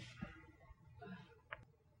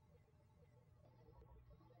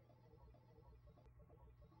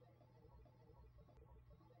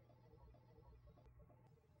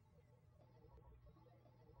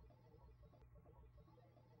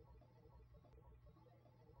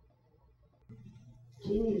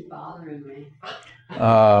 Jeannie's bothering me.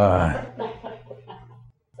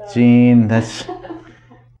 Jean, that's...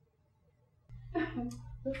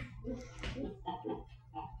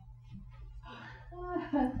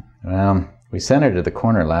 Well, we sent her to the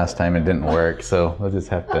corner last time, it didn't work, so we'll just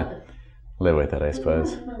have to live with it, I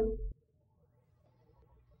suppose.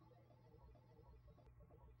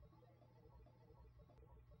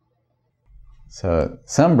 So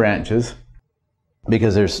some branches,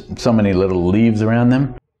 because there's so many little leaves around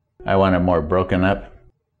them, I want a more broken up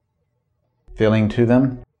feeling to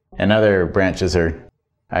them. And other branches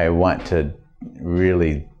I want to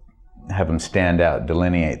really have them stand out,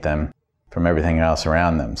 delineate them from everything else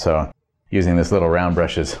around them. So using this little round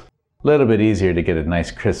brush is a little bit easier to get a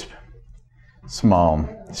nice crisp, small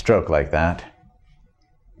stroke like that.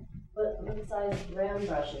 What size round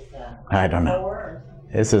brush is that? I don't know. 4 or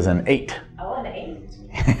something? This is an 8. Oh, an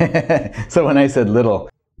 8. So when I said little,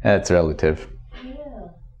 that's relative. Yeah.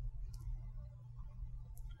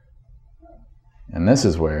 And this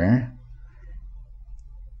is where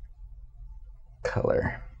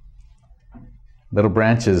color. Little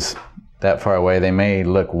branches that far away, they may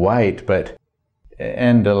look white, but,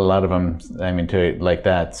 and a lot of them, I mean, like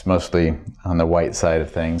that's mostly on the white side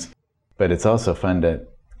of things. But it's also fun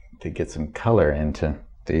to get some color into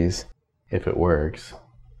these, if it works.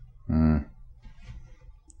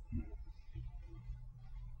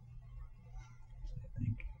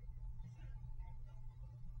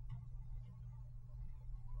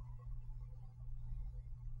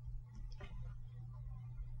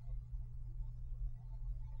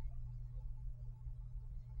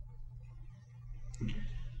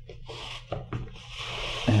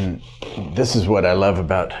 And this is what I love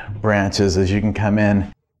about branches, is you can come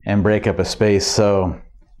in and break up a space so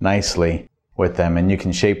nicely with them, and you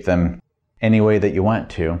can shape them any way that you want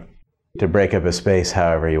to break up a space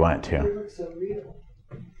however you want to. It looks so real.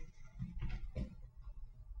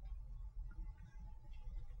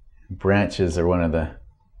 Branches are one of the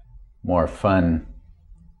more fun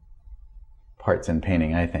parts in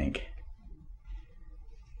painting, I think.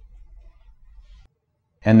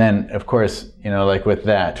 And then, of course, you know, like with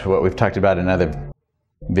that, what we've talked about in other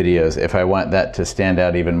videos, if I want that to stand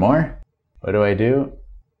out even more, what do I do?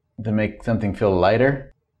 To make something feel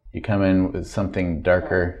lighter, you come in with something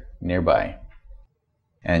darker nearby.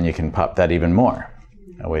 And you can pop that even more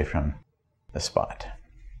away from the spot.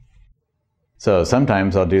 So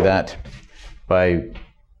sometimes I'll do that by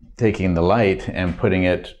taking the light and putting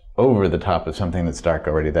it over the top of something that's dark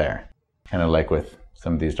already there. Kind of like with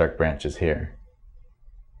some of these dark branches here.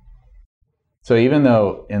 So even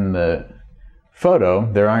though in the photo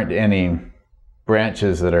there aren't any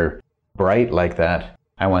branches that are bright like that,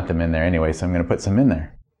 I want them in there anyway, so I'm going to put some in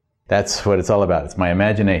there. That's what it's all about. It's my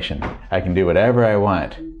imagination. I can do whatever I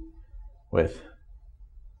want with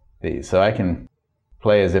these. So I can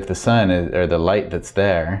play as if the sun is, or the light that's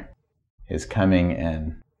there is coming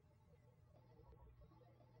and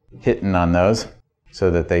hitting on those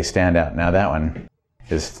so that they stand out. Now that one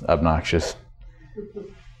is obnoxious.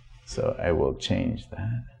 So I will change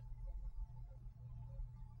that.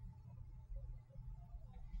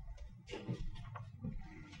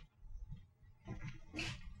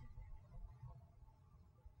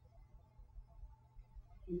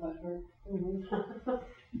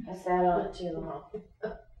 I sat on it too long.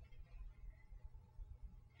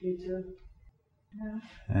 You too?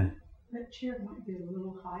 Yeah. That chair might be a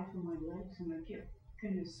little high for my legs, and I kept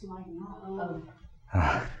kind of sliding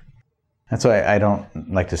off. That's why I don't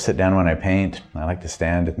like to sit down when I paint. I like to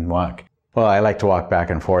stand and walk. Well, I like to walk back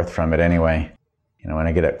and forth from it anyway. You know, when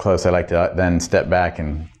I get up close, I like to then step back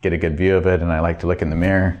and get a good view of it, and I like to look in the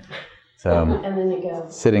mirror. So And then you go,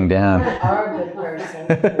 sitting down. you are a good person.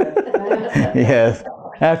 Yes.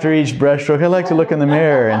 After each brushstroke, I like to look in the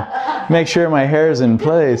mirror and make sure my hair is in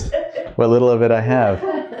place. What little of it I have.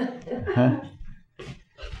 Huh?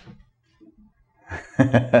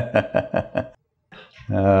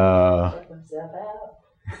 Oh.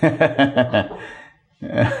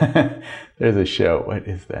 There's a show. What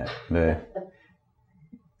is that? The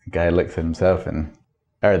guy looks at himself and,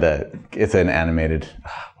 it's an animated.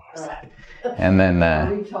 What was that? And then.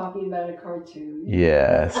 Are we talking about a cartoon?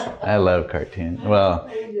 Yes, I love cartoons. Well,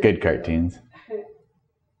 good cartoons.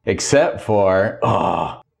 Except for,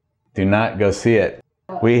 do not go see it.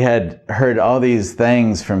 We had heard all these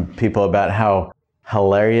things from people about how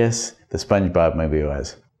hilarious the SpongeBob movie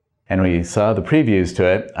was. And we saw the previews to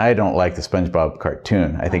it. I don't like the SpongeBob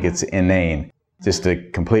cartoon. I think it's inane. Just a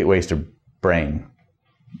complete waste of brain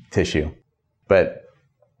tissue. But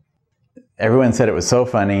everyone said it was so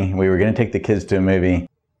funny. We were going to take the kids to a movie.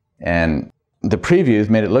 And the previews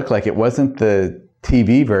made it look like it wasn't the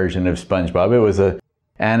TV version of SpongeBob. It was a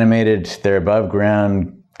animated, they're above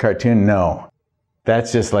ground cartoon. No.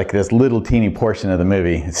 That's just like this little teeny portion of the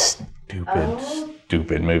movie. It's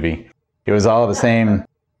stupid movie. It was all the same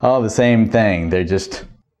thing.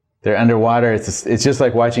 They're underwater. It's just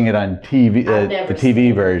like watching it on TV, the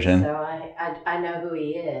TV version. So I know who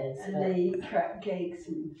he is. And they eat crab cakes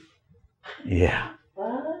and... Yeah.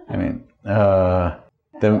 What? I mean,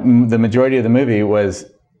 the majority of the movie was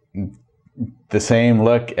the same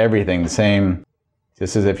look, everything, the same,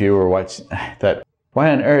 just as if you were watching that.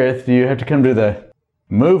 Why on earth do you have to come to the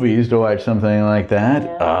movies to watch something like that?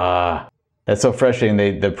 Yeah. That's so frustrating.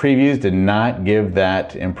 The previews did not give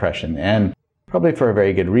that impression, and probably for a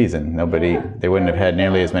very good reason. They wouldn't have had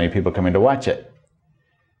nearly as many people coming to watch it.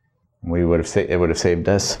 It would have saved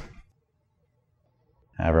us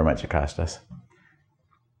however much it cost us.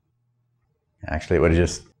 Actually, it would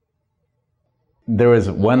have there was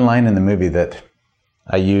one line in the movie that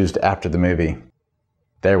I used after the movie.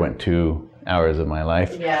 There went 2 hours of my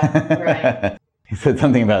life. Yeah, right. He said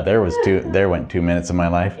something about there went 2 minutes of my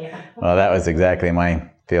life. Yeah. Well, that was exactly my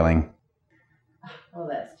feeling. Oh,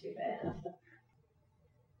 that's too bad.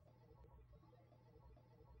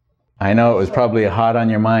 I know it was probably hot on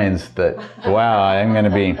your minds that, wow,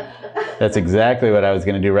 that's exactly what I was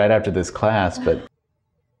going to do right after this class, but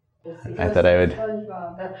I thought I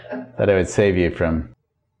would save you from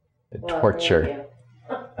the torture.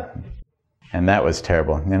 And that was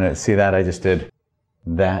terrible. You know, see that? I just did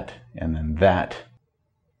that and then that.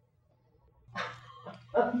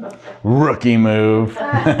 Rookie move.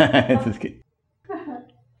 We're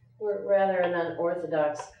rather an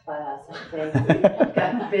unorthodox class. anything.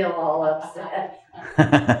 Got Bill all upset.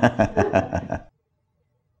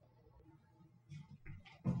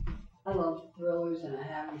 I love thrillers, and I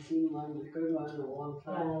haven't seen one, a good one, in a long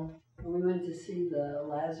time. And we went to see the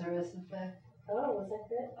Lazarus Effect. Oh, was that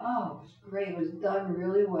good? Oh, it was great. It was done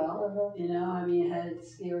really well. You know, I mean, it had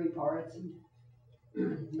its scary parts, and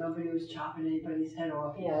nobody was chopping anybody's head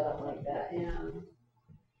off. Yeah, I don't like that. Yeah.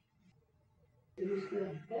 It was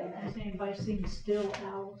good. Has anybody seen Still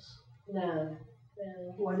Alice? No.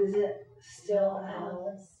 What is it? Still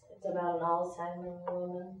Alice. It's about an Alzheimer's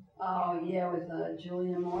woman. Oh, yeah, with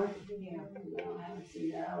Julia Moore. Yeah. No, I haven't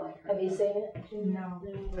seen that. I like her. Have you seen it? No.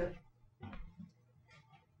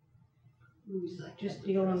 Movies like Just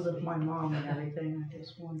dealing with my mom and everything, I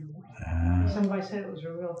just wondered. Somebody said it was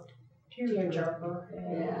a real tearjerker.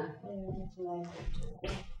 Yeah. That's what I heard too.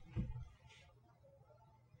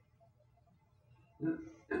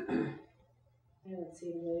 I haven't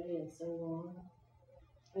seen a movie in so long.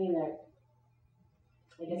 I mean,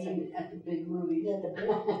 I guess At the big movies. at the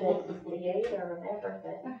theater and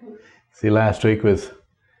everything. See, last week was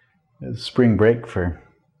spring break for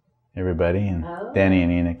everybody, and Danny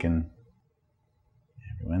and Enoch and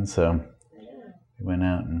everyone. So we went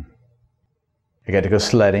out and I got to go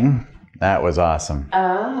sledding. That was awesome.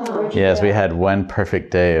 Oh. Yes, we had one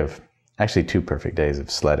perfect day of, actually 2 perfect days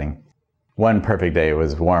of sledding. One perfect day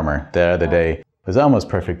was warmer. The other day was almost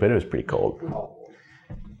perfect, but it was pretty cold.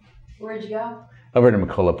 Where'd you go? Over to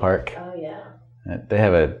McCullough Park. Oh, yeah. They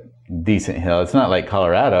have a decent hill. It's not like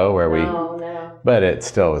Colorado where No. but it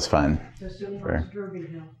still was fun. Just in front of Derby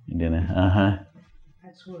Hill. You didn't?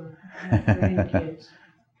 That's where my grandkids.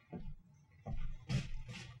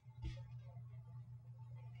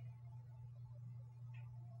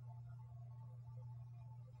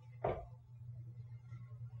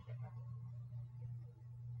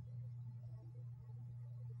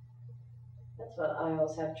 That's what I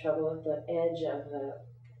always have trouble with, the edge of the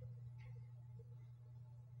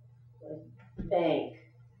bank.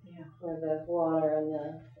 Yeah. Where the water and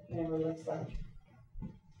it never looks like,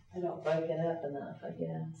 I don't break it up enough, I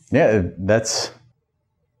guess. Yeah, that's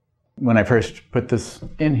when I first put this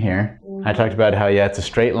in here. I talked about how, yeah, it's a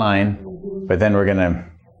straight line, but then we're going to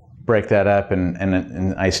break that up,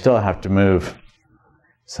 and I still have to move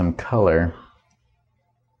some color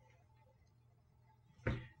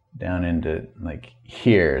down into like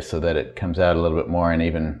here so that it comes out a little bit more and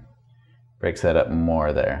even breaks that up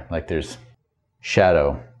more there. Like there's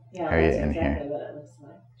shadow area in here. Exactly what it looks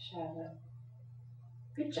like, shadow.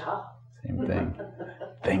 Good job. Same thing.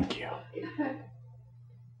 Thank you.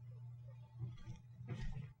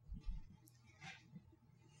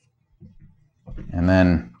 And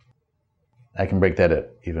then I can break that up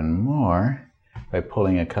even more by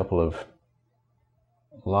pulling a couple of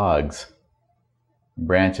logs,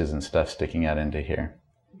 branches and stuff sticking out into here,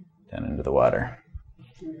 down into the water.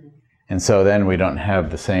 And so then we don't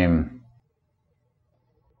have the same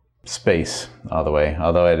space all the way,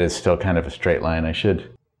 although it is still kind of a straight line. I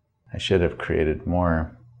should have created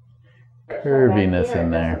more curviness Back here, in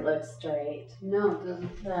it there. doesn't look straight. No, it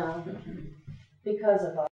doesn't. No. Because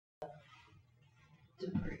of all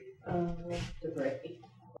Debris. debris.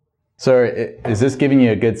 So is this giving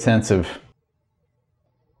you a good sense of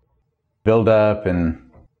build up and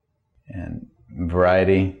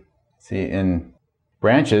variety? See, in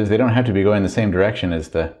branches, they don't have to be going the same direction as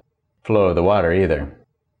the flow of the water either.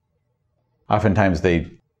 Oftentimes they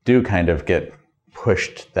do kind of get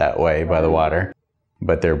pushed that way by the water,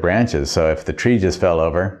 but they're branches, so if the tree just fell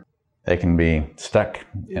over, they can be stuck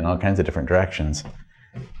in all kinds of different directions.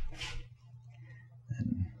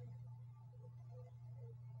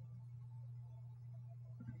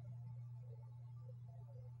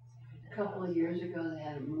 A couple of years ago, they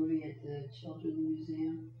had a movie at the Children's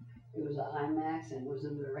Museum. It was an IMAX, and it was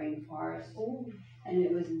in the rainforest, and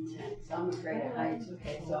it was intense. I'm afraid of heights,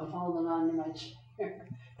 okay, so I'm holding on to my chair.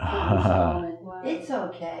 It's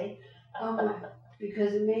okay,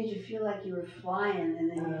 because it made you feel like you were flying,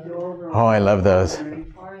 and then you go over. Oh, I love those. the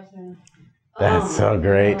rainforest, and- That's so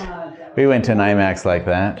great. God, that We was went to an IMAX like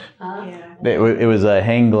that. Huh? Yeah. It was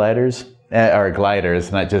hang gliders, or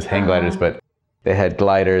gliders, not just hang gliders, but they had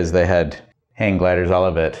gliders, they had hang gliders, all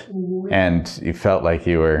of it. And you felt like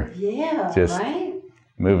you were Yeah, just right?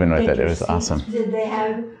 moving with Did it. It your was seats awesome. Did they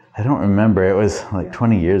have I don't remember. It was like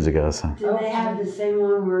 20 years ago. So. Did they have the same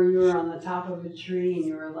one where you were on the top of a tree and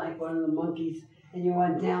you were like one of the monkeys and you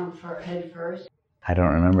went down head first? I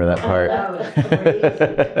don't remember that part. That was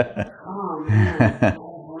crazy. Oh man.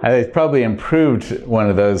 I've probably improved one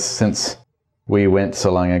of those since we went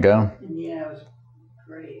so long ago. Yeah, it was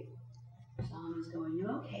great. Someone's going, "You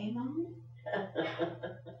okay, Mom?"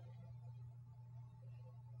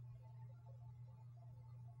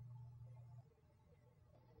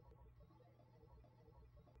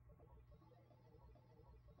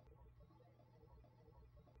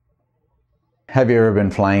 Have you ever been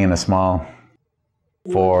flying in a small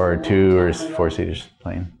 4 or 2 or 4-seater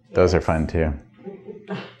plane? Those are fun too.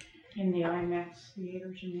 In the IMAX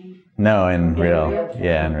theaters, you mean? No, in real. real.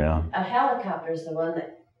 Yeah, in real. A helicopter is the one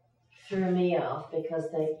that threw me off because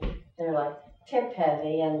they're like tip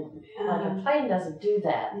heavy, and like a plane doesn't do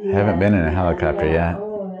that. I haven't been in a helicopter Yeah. yet.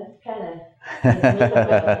 Oh, that kind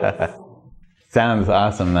of. Sounds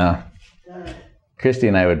awesome though. Christy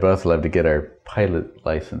and I would both love to get our pilot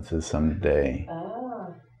licenses someday.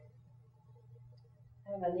 Oh.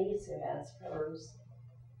 I have a niece who has hers.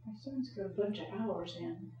 My son's got a bunch of hours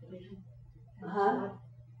in. But he don't have Uh-huh. his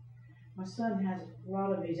my son has a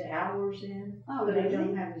lot of his hours in, Oh, but he really?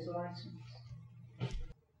 don't have his license.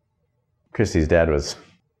 Christy's dad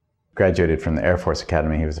graduated from the Air Force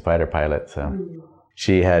Academy. He was a fighter pilot, so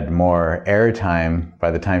she had more air time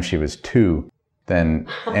by the time she was 2 than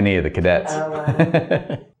any of the cadets. Oh,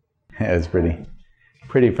 wow. It was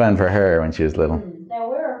pretty fun for her when she was little. Now,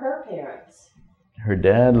 where are her parents? Her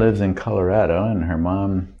dad lives in Colorado, and her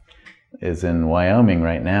mom is in Wyoming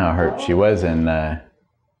right now. She was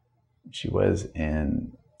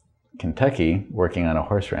in Kentucky working on a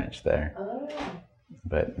horse ranch there, Oh.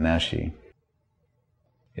 but now she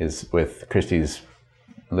is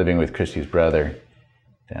living with Christy's brother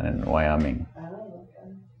down in Wyoming. Oh,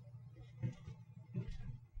 okay.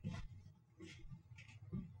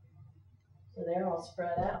 So they're all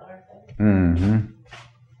spread out, aren't they? Mm-hmm.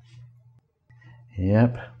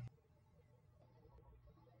 Yep.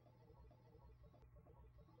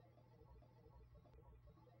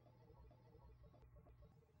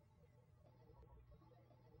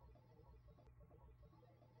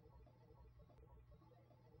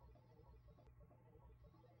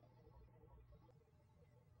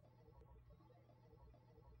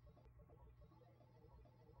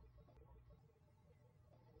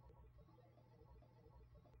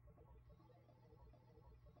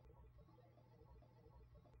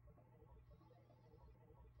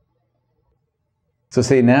 So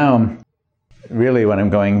see, now really what I'm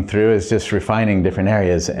going through is just refining different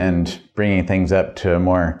areas and bringing things up to a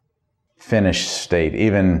more finished state,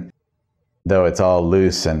 even though it's all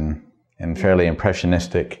loose and fairly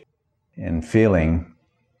impressionistic in feeling.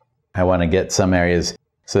 I want to get some areas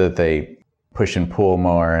so that they push and pull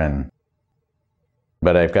more,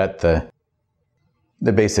 but I've got the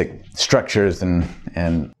basic structures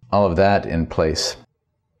and all of that in place,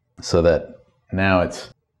 so that now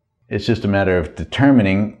it's just a matter of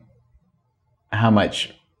determining how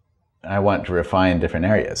much I want to refine different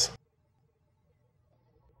areas.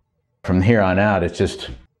 From here on out, it's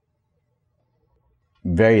just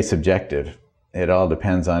very subjective. It all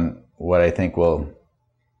depends on what I think will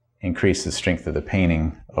increase the strength of the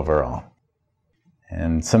painting overall.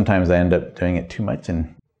 And sometimes I end up doing it too much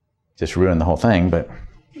and just ruin the whole thing, but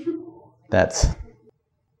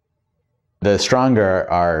the stronger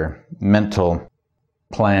our mental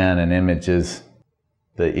plan and images,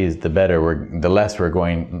 the better the less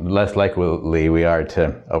likely we are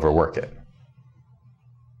to overwork it.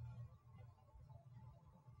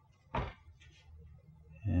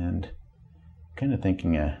 And kind of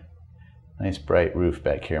thinking a nice bright roof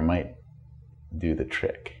back here might do the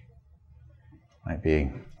trick. Might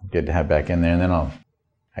be good to have back in there, and then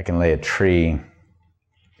I can lay a tree,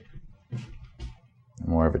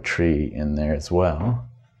 more of a tree in there as well,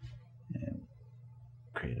 and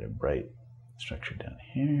create a bright structure down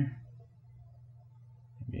here.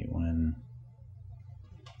 Maybe one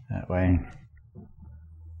that way.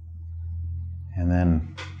 And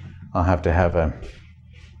then I'll have to have a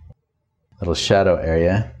little shadow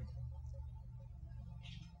area.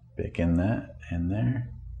 Bake in that in there.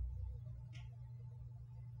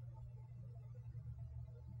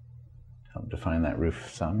 Help define that roof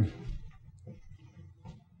some.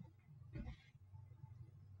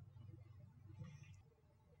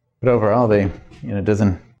 But overall,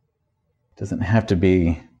 doesn't have to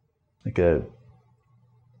be like a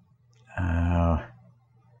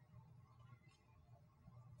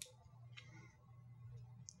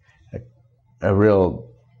real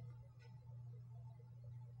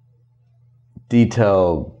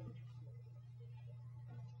detailed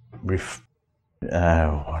what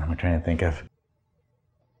am I trying to think of?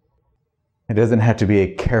 It doesn't have to be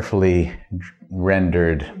a carefully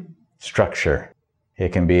rendered structure.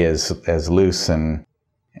 It can be as loose and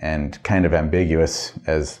kind of ambiguous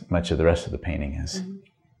as much of the rest of the painting is. And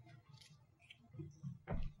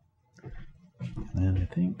then I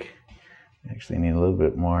think I actually need a little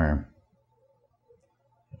bit more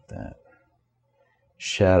of that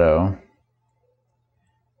shadow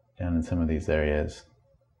down in some of these areas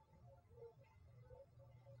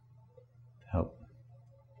to help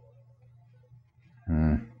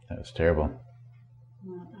That was terrible.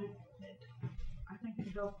 Well, I think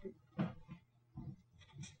it helped it.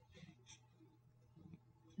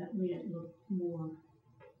 That made it look more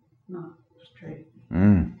not straight.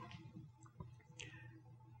 Mm.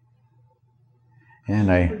 And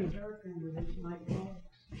Pretty dark under these light bulbs.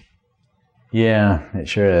 yeah, it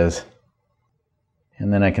sure is.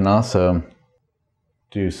 And then I can also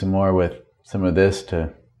do some more with some of this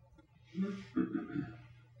to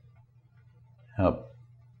help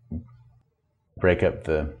break up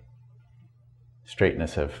the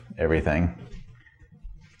straightness of everything.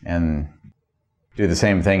 And do the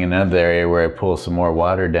same thing in another area where I pull some more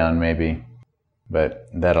water down maybe, but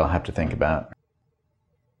that I'll have to think about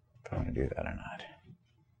if I want to do that or not.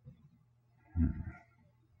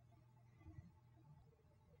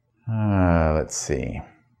 Let's see.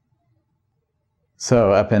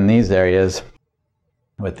 So up in these areas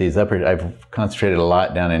with these upper, I've concentrated a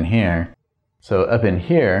lot down in here. So up in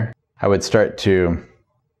here, I would start to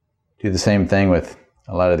do the same thing with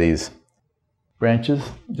a lot of these branches.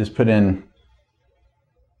 Just put in,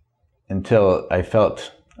 until I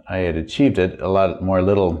felt I had achieved it, a lot more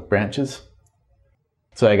little branches.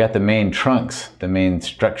 So I got the main trunks, the main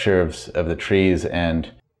structure of the trees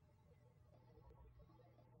and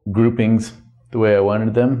groupings the way I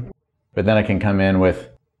wanted them. But then I can come in with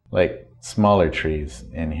like smaller trees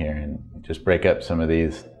in here and just break up some of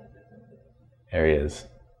these areas.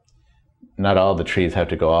 Not all the trees have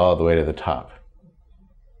to go all the way to the top.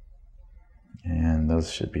 And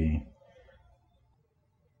those should be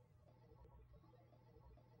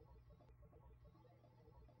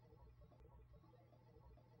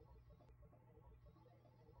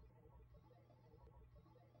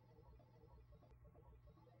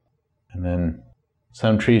and then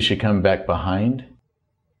some trees should come back behind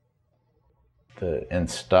and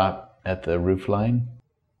stop at the roof line.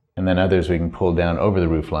 And then others we can pull down over the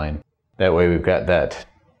roof line. That way we've got that,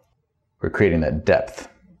 we're creating that depth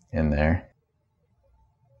in there.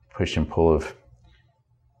 Push and pull of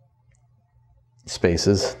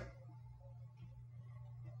spaces.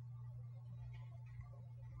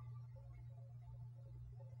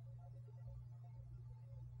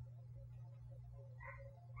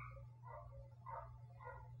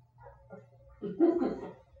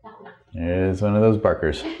 There's one of those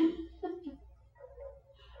barkers.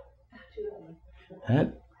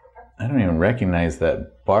 I don't even recognize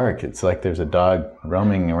that bark. It's like there's a dog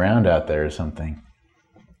roaming around out there or something.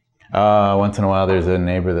 Once in a while there's a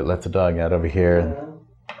neighbor that lets a dog out over here.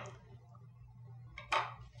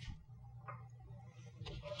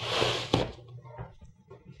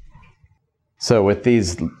 So with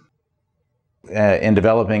these, in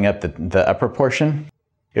developing up the upper portion,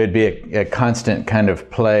 it would be a constant kind of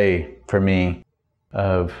play for me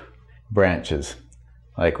of branches.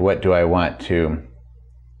 Like, what do I want to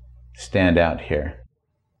stand out here?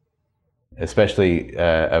 Especially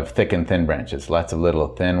of thick and thin branches, lots of little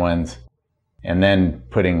thin ones, and then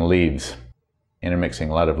putting leaves, intermixing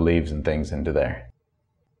a lot of leaves and things into there.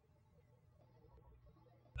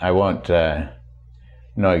 I won't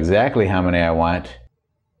know exactly how many I want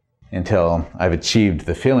until I've achieved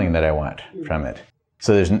the feeling that I want from it.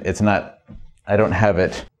 So it's not, I don't have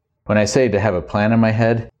it, when I say to have a plan in my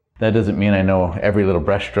head, that doesn't mean I know every little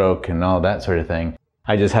brush stroke and all that sort of thing.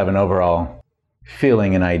 I just have an overall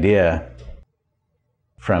feeling and idea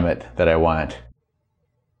from it that I want.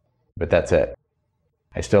 But that's it.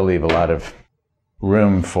 I still leave a lot of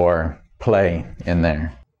room for play in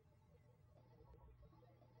there.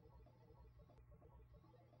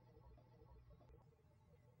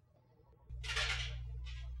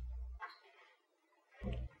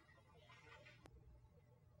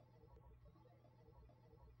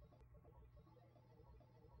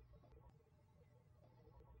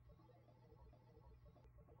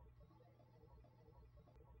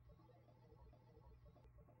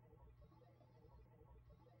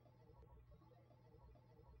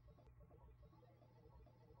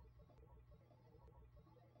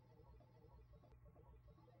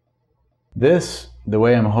 This, the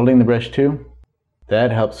way I'm holding the brush too, that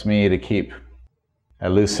helps me to keep a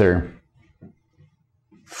looser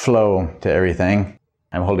flow to everything.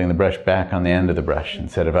 I'm holding the brush back on the end of the brush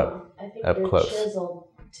instead of up your close. Chiseled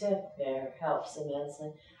tip there helps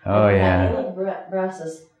immensely. Oh yeah. I don't have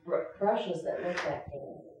brushes that look that big.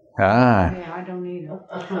 Ah. Yeah, I don't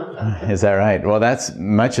either. Is that right? Well, that's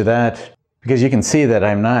much of that, because you can see that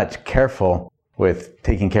I'm not careful with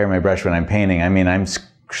taking care of my brush when I'm painting. I mean, I'm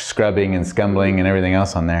scrubbing and scumbling and everything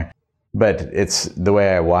else on there, but it's the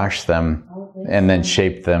way I wash them and then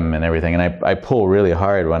shape them and everything. And I pull really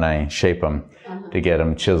hard when I shape them to get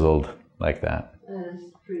them chiseled like that. That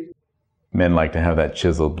is pretty. Men like to have that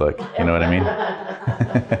chiseled look. You know what I mean?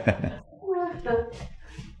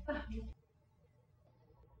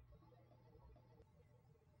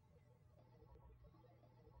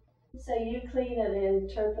 So you clean it in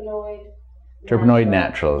terpenoid? Terpenoid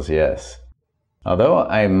naturals, yes. Although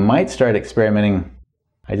I might start experimenting.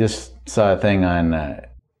 I just saw a thing on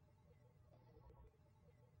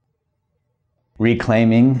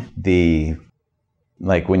reclaiming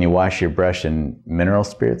like when you wash your brush in mineral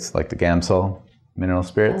spirits, like the Gamsol mineral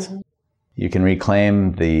spirits, you can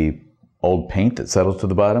reclaim the old paint that settled to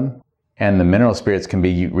the bottom, and the mineral spirits can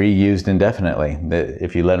be reused indefinitely.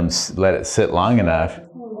 If you let it sit long enough,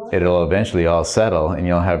 it'll eventually all settle, and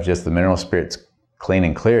you'll have just the mineral spirits clean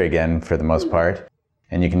and clear again for the most part,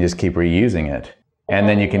 and you can just keep reusing it. And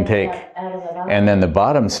then you can take, and then the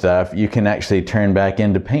bottom stuff you can actually turn back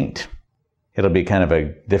into paint. It'll be kind of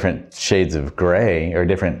a different shades of gray, or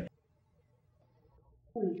different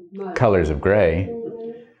colors of gray,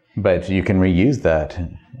 but you can reuse that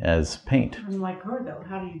as paint. I'm like her though,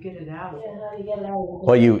 how do you get it out of it? Yeah, how do you get it out?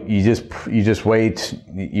 Well, you just wait.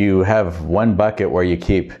 You have one bucket where you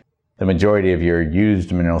keep the majority of your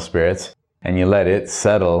used mineral spirits, and you let it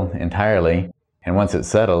settle entirely. And once it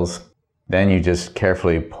settles, then you just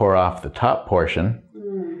carefully pour off the top portion,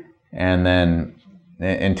 and then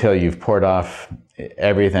until you've poured off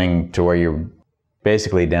everything to where you're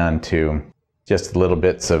basically down to just little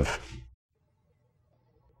bits of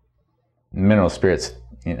mineral spirits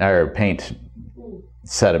or paint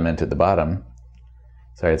sediment at the bottom.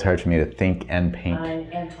 Sorry, it's hard for me to think and paint.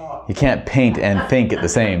 And talk. You can't paint and think at the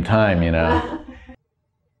same time, you know.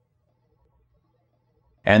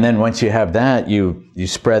 And then once you have that, you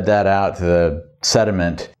spread that out to the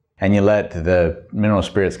sediment, and you let the mineral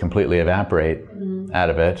spirits completely evaporate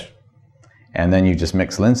out of it. And then you just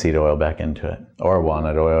mix linseed oil back into it, or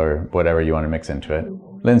walnut oil, or whatever you want to mix into it.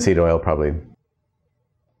 Linseed oil probably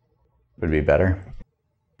would be better.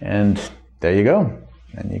 And there you go.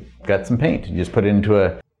 And you got some paint. You just put it into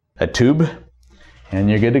a tube, and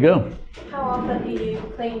you're good to go. How often do you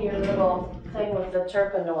clean your little thing with the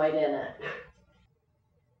terpenoid in it?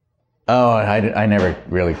 Oh, I never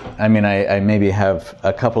really, I mean, I maybe have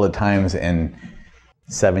a couple of times in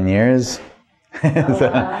 7 years. What's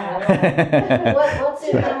in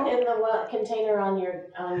the container on your?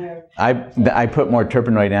 I put more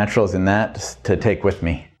terpenoid naturals in that to take with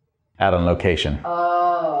me out on location.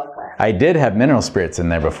 Oh, okay. I did have mineral spirits in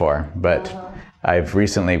there before, but I've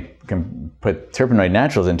recently put terpenoid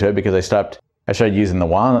naturals into it because I started using the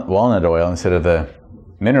walnut oil instead of the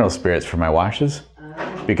mineral spirits for my washes.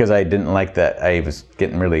 Because I didn't like that. I was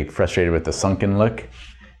getting really frustrated with the sunken look.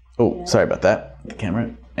 Oh, yeah. Sorry about that, the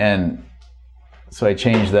camera. And so I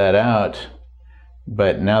changed that out.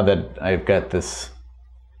 But now that I've got this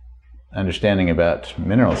understanding about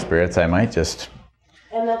mineral spirits, I might just...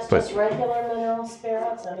 And that's just regular mineral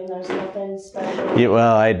spirits? I mean, there's nothing special? Yeah,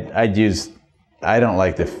 well, I don't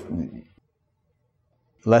like the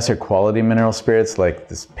lesser quality mineral spirits, like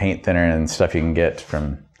this paint thinner and stuff you can get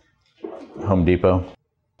from Home Depot.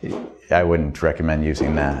 I wouldn't recommend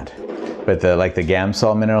using that. But like the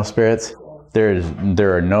Gamsol mineral spirits,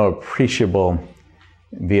 there are no appreciable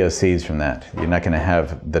VOCs from that. You're not going to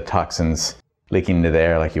have the toxins leaking into the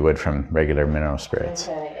air like you would from regular mineral spirits.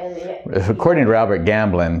 Okay. According to Albert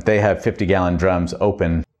Gamblin, they have 50-gallon drums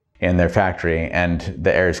open in their factory, and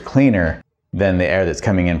the air is cleaner than the air that's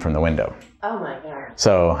coming in from the window. Oh my God.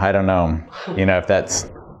 So I don't know, if that's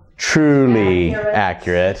truly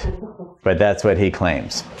accurate, but that's what he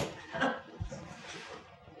claims.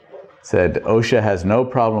 Said OSHA has no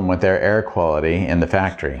problem with their air quality in the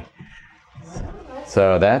factory.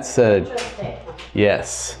 So that's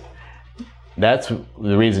yes. That's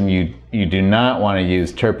the reason you do not want to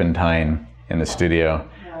use turpentine in the studio.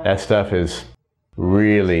 That stuff is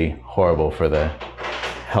really horrible for the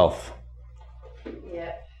health.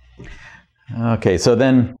 Yeah. Okay, so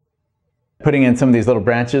then putting in some of these little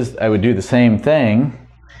branches, I would do the same thing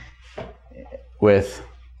with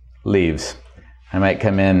leaves. I might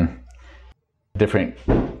come in different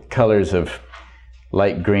colors of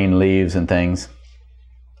light green leaves and things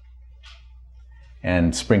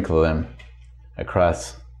and sprinkle them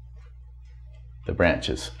across the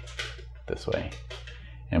branches this way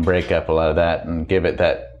and break up a lot of that and give it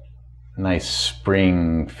that nice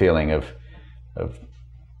spring feeling of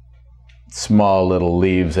small little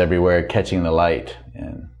leaves everywhere catching the light.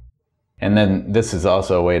 And then this is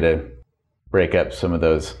also a way to break up some of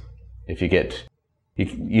those. If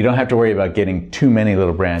you don't have to worry about getting too many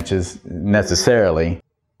little branches necessarily,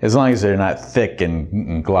 as long as they're not thick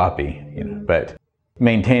and gloppy, but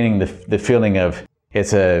maintaining the feeling of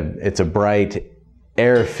it's a bright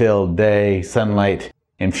air-filled day, sunlight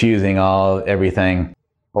infusing everything,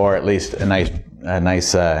 or at least a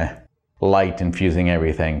nice light infusing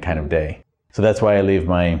everything kind of day. So that's why I leave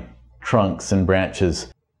my trunks and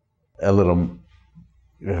branches a little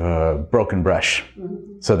broken brush,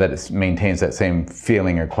 so that it maintains that same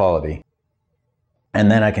feeling or quality. And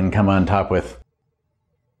then I can come on top with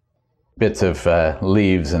bits of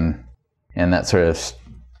leaves and that sort of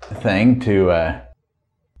thing to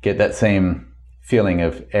get that same feeling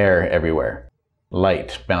of air everywhere,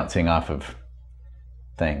 light bouncing off of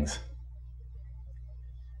things.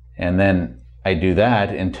 And then I do that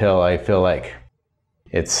until I feel like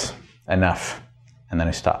it's enough, and then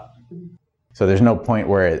I stop. So there's no point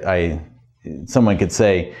where someone could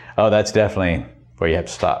say, oh, that's definitely where you have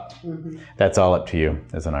to stop. That's all up to you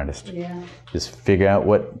as an artist. Yeah. Just figure out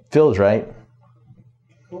what feels right.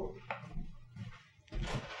 Cool.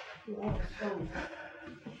 Well, it's fun.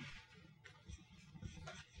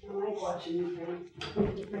 I like watching you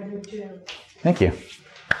paint. I do too. Thank you.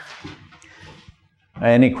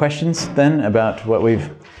 Any questions then about what we've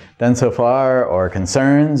done so far, or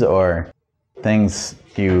concerns, or things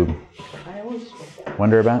you I always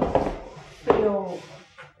wonder about? feel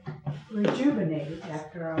rejuvenated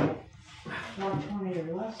after I watch one of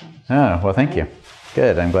your lessons. Oh, well, thank you.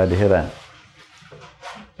 Good, I'm glad to hear that.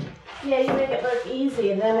 Yeah, you make it look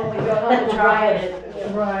easy, and then when we go home and try it,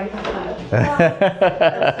 Right.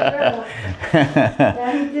 yeah.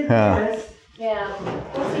 Now he did this.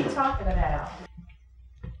 What's he talking about?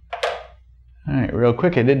 All right, real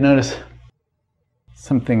quick, I did notice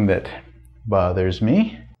something that bothers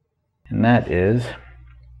me, and that is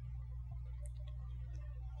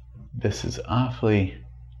this is awfully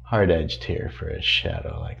hard-edged here for a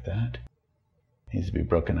shadow like that. Needs to be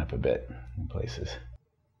broken up a bit in places.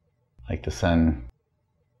 Like the sun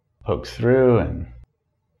pokes through, and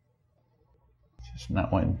it's just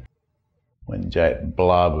not one giant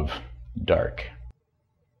blob of dark.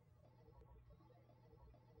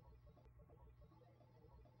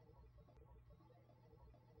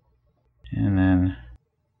 And then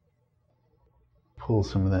pull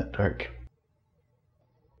some of that dark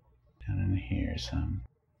down in here some.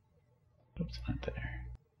 Oops, not there.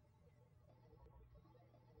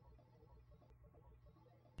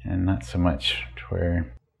 And not so much to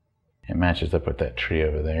where it matches up with that tree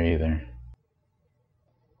over there either.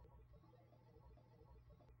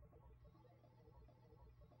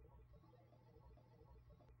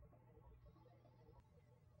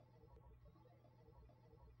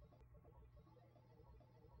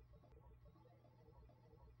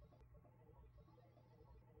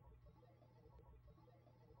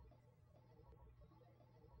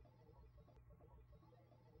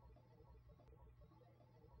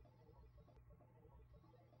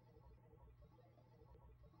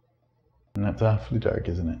 And that's awfully dark,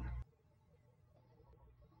 isn't it?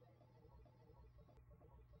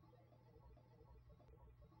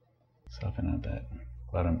 Soften out that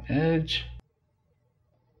bottom edge.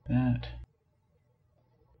 That.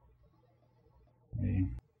 Maybe.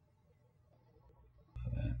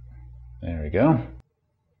 That. There we go.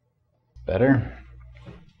 Better.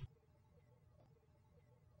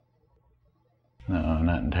 No,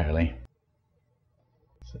 not entirely.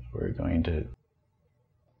 So we're going to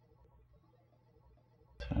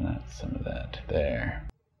turn out some of that there.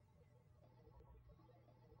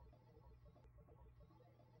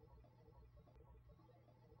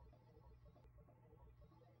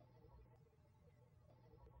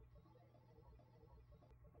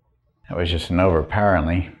 That was just an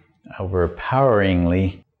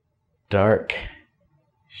overpoweringly dark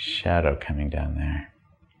shadow coming down there.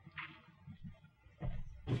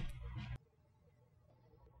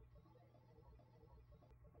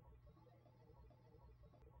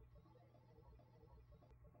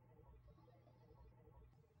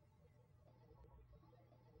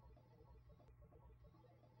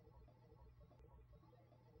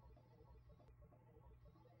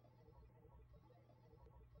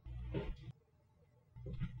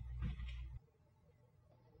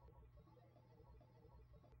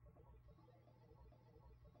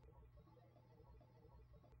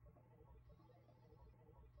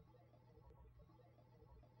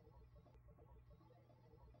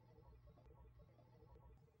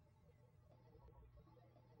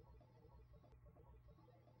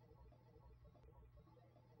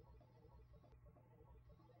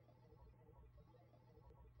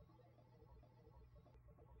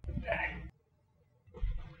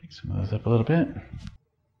 Make some of those up a little bit.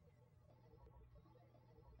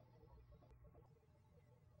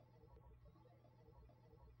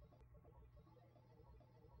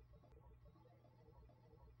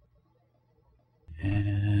 And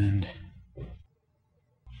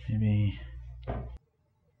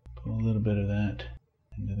of that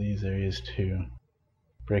into these areas too.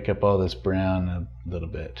 Break up all this brown a little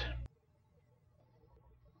bit.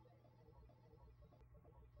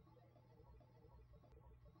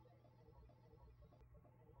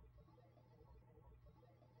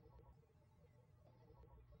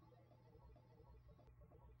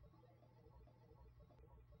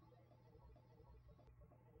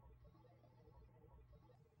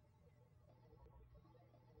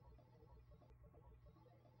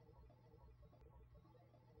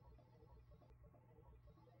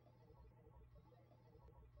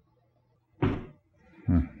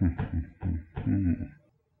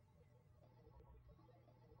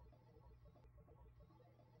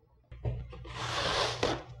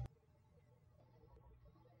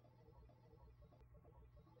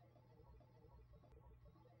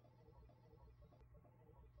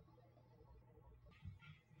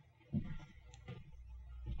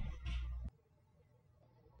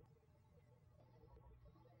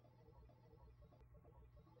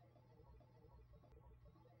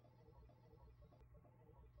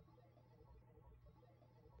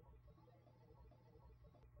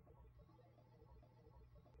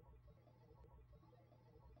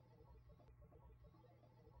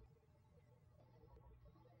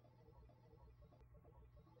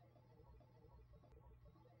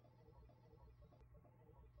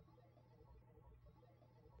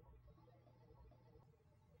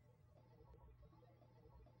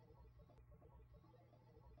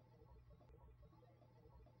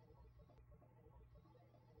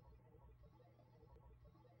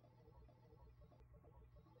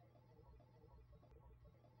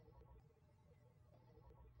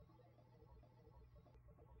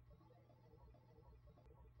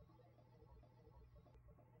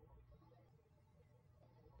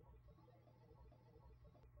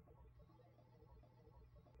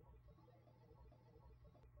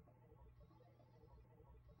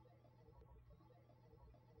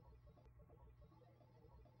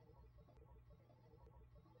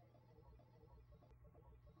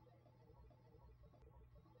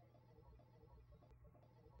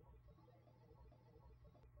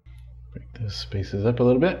 Break those spaces up a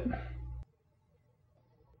little bit.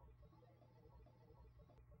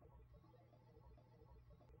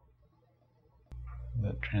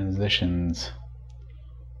 That transitions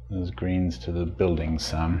those greens to the building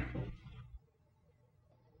some.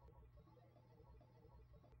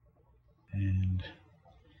 And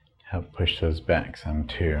help push those back some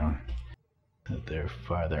too, so that they're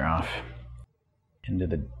farther off into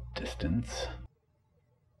the distance,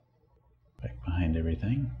 back behind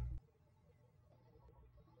everything.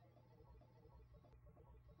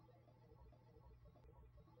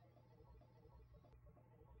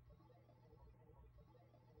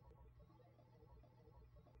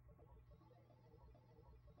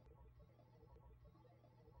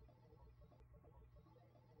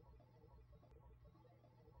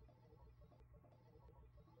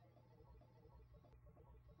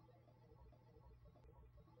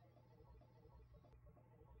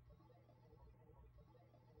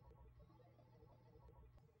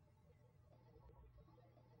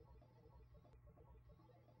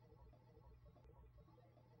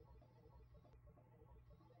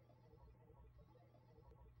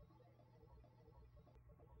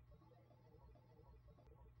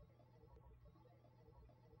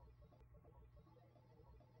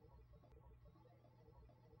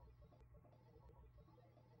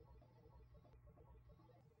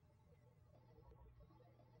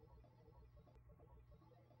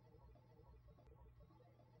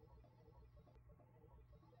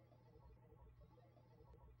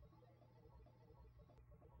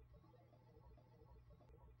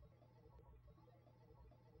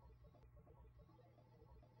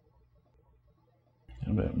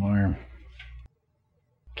 A little bit more.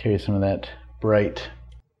 Carry some of that bright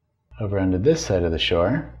over onto this side of the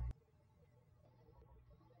shore.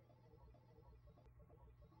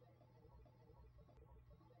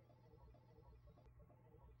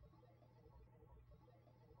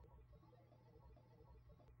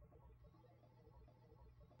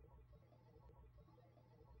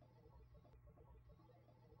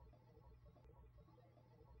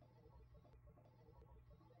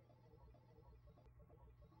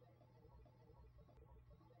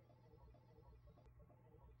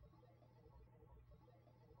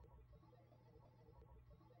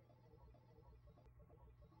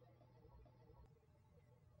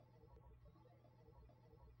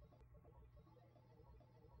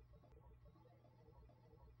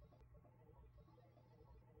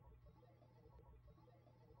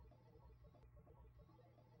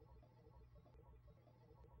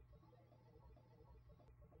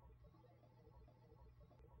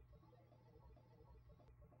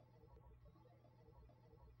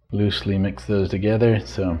 loosely mix those together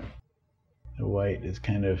so the white is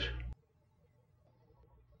kind of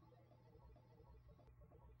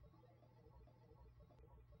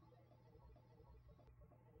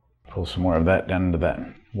pull some more of that down into that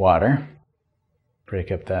water.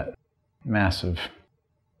 Break up that massive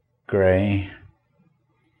gray.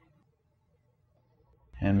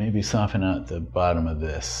 And maybe soften out the bottom of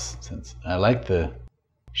this, since I like the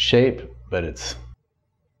shape, but it's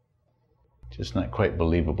just not quite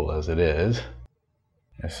believable as it is.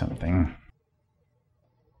 There's something,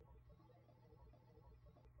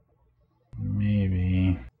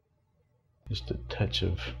 maybe just a touch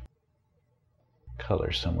of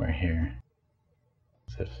color somewhere here,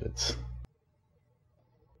 as if it's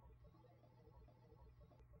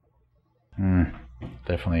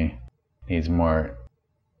definitely needs more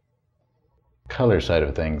color side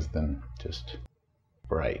of things than just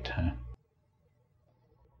bright, huh?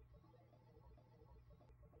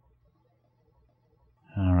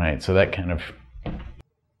 All right, so that kind of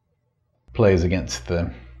plays against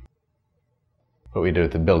the what we do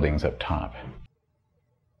with the buildings up top.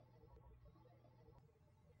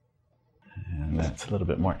 And that's a little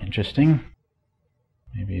bit more interesting.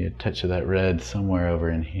 Maybe a touch of that red somewhere over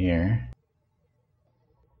in here.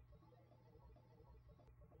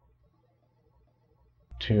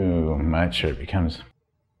 Too much, or it becomes,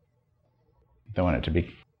 don't want it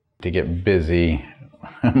to get busy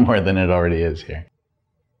more than it already is here.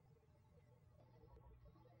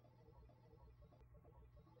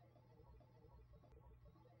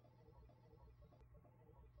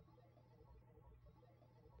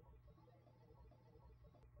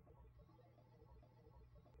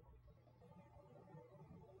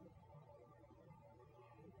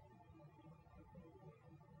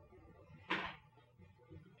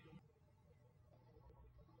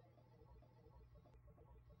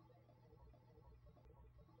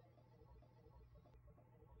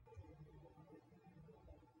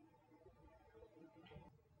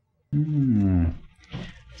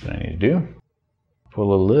 That's what I need to do.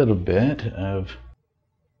 Pull a little bit of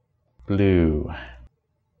blue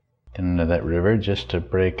into that river just to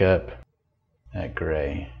break up that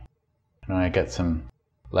gray. I know I got some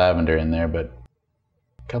lavender in there, but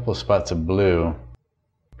a couple of spots of blue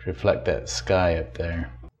to reflect that sky up there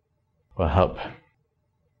will help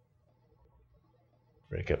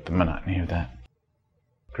break up the monotony of that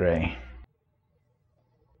gray.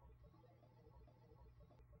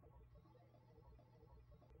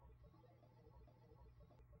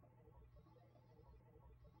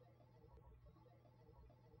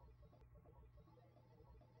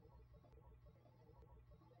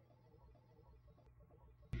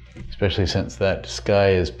 Especially since that sky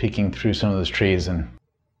is peeking through some of those trees and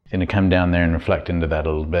it's going to come down there and reflect into that a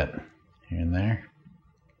little bit here and there.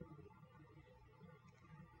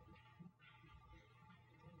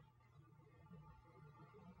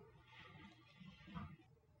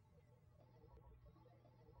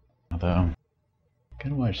 Although,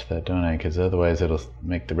 gotta watch that, don't I? Because otherwise it'll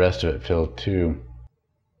make the rest of it feel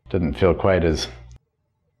doesn't feel quite as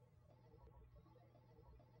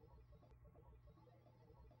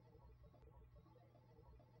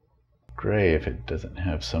gray if it doesn't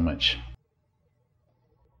have so much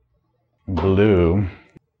blue.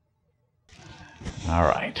 All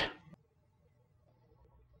right.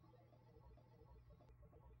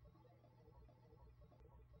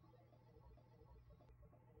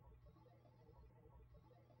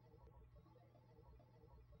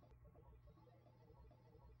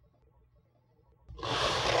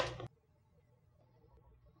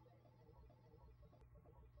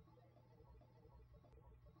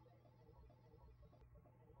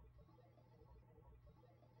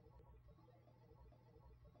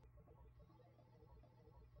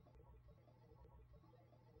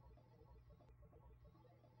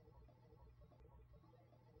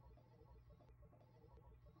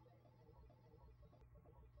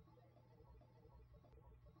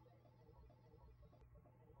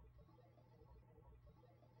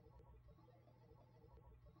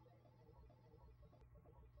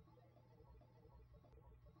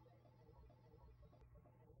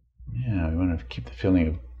 Yeah, we want to keep the feeling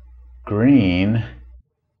of green.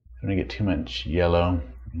 Don't want to get too much yellow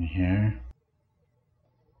in here.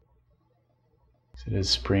 So it is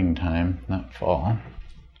springtime, not fall.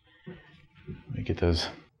 We get those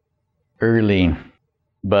early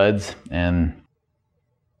buds, and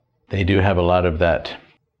they do have a lot of that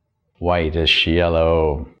whitish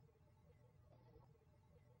yellow,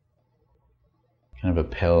 kind of a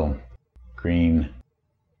pale green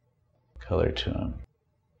color to them.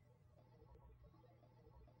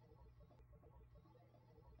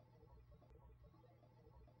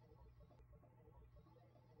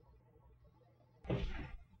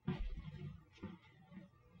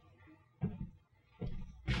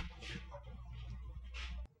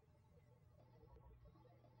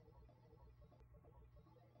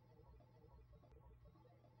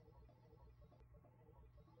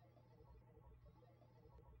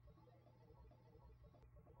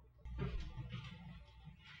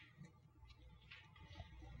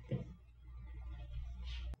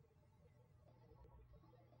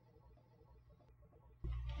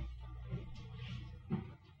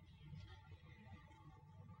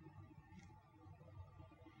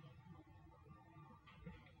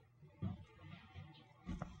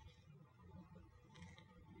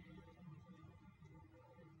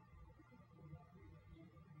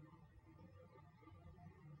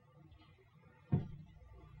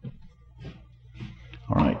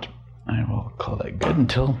 I'll call that good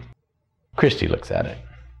until Christy looks at it.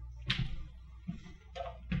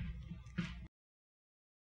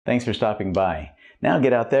 Thanks for stopping by. Now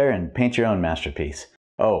get out there and paint your own masterpiece.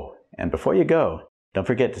 Oh, and before you go, don't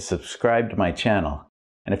forget to subscribe to my channel.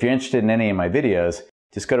 And if you're interested in any of my videos,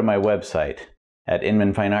 just go to my website at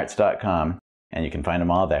inmanfinearts.com and you can find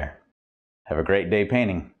them all there. Have a great day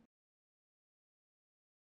painting.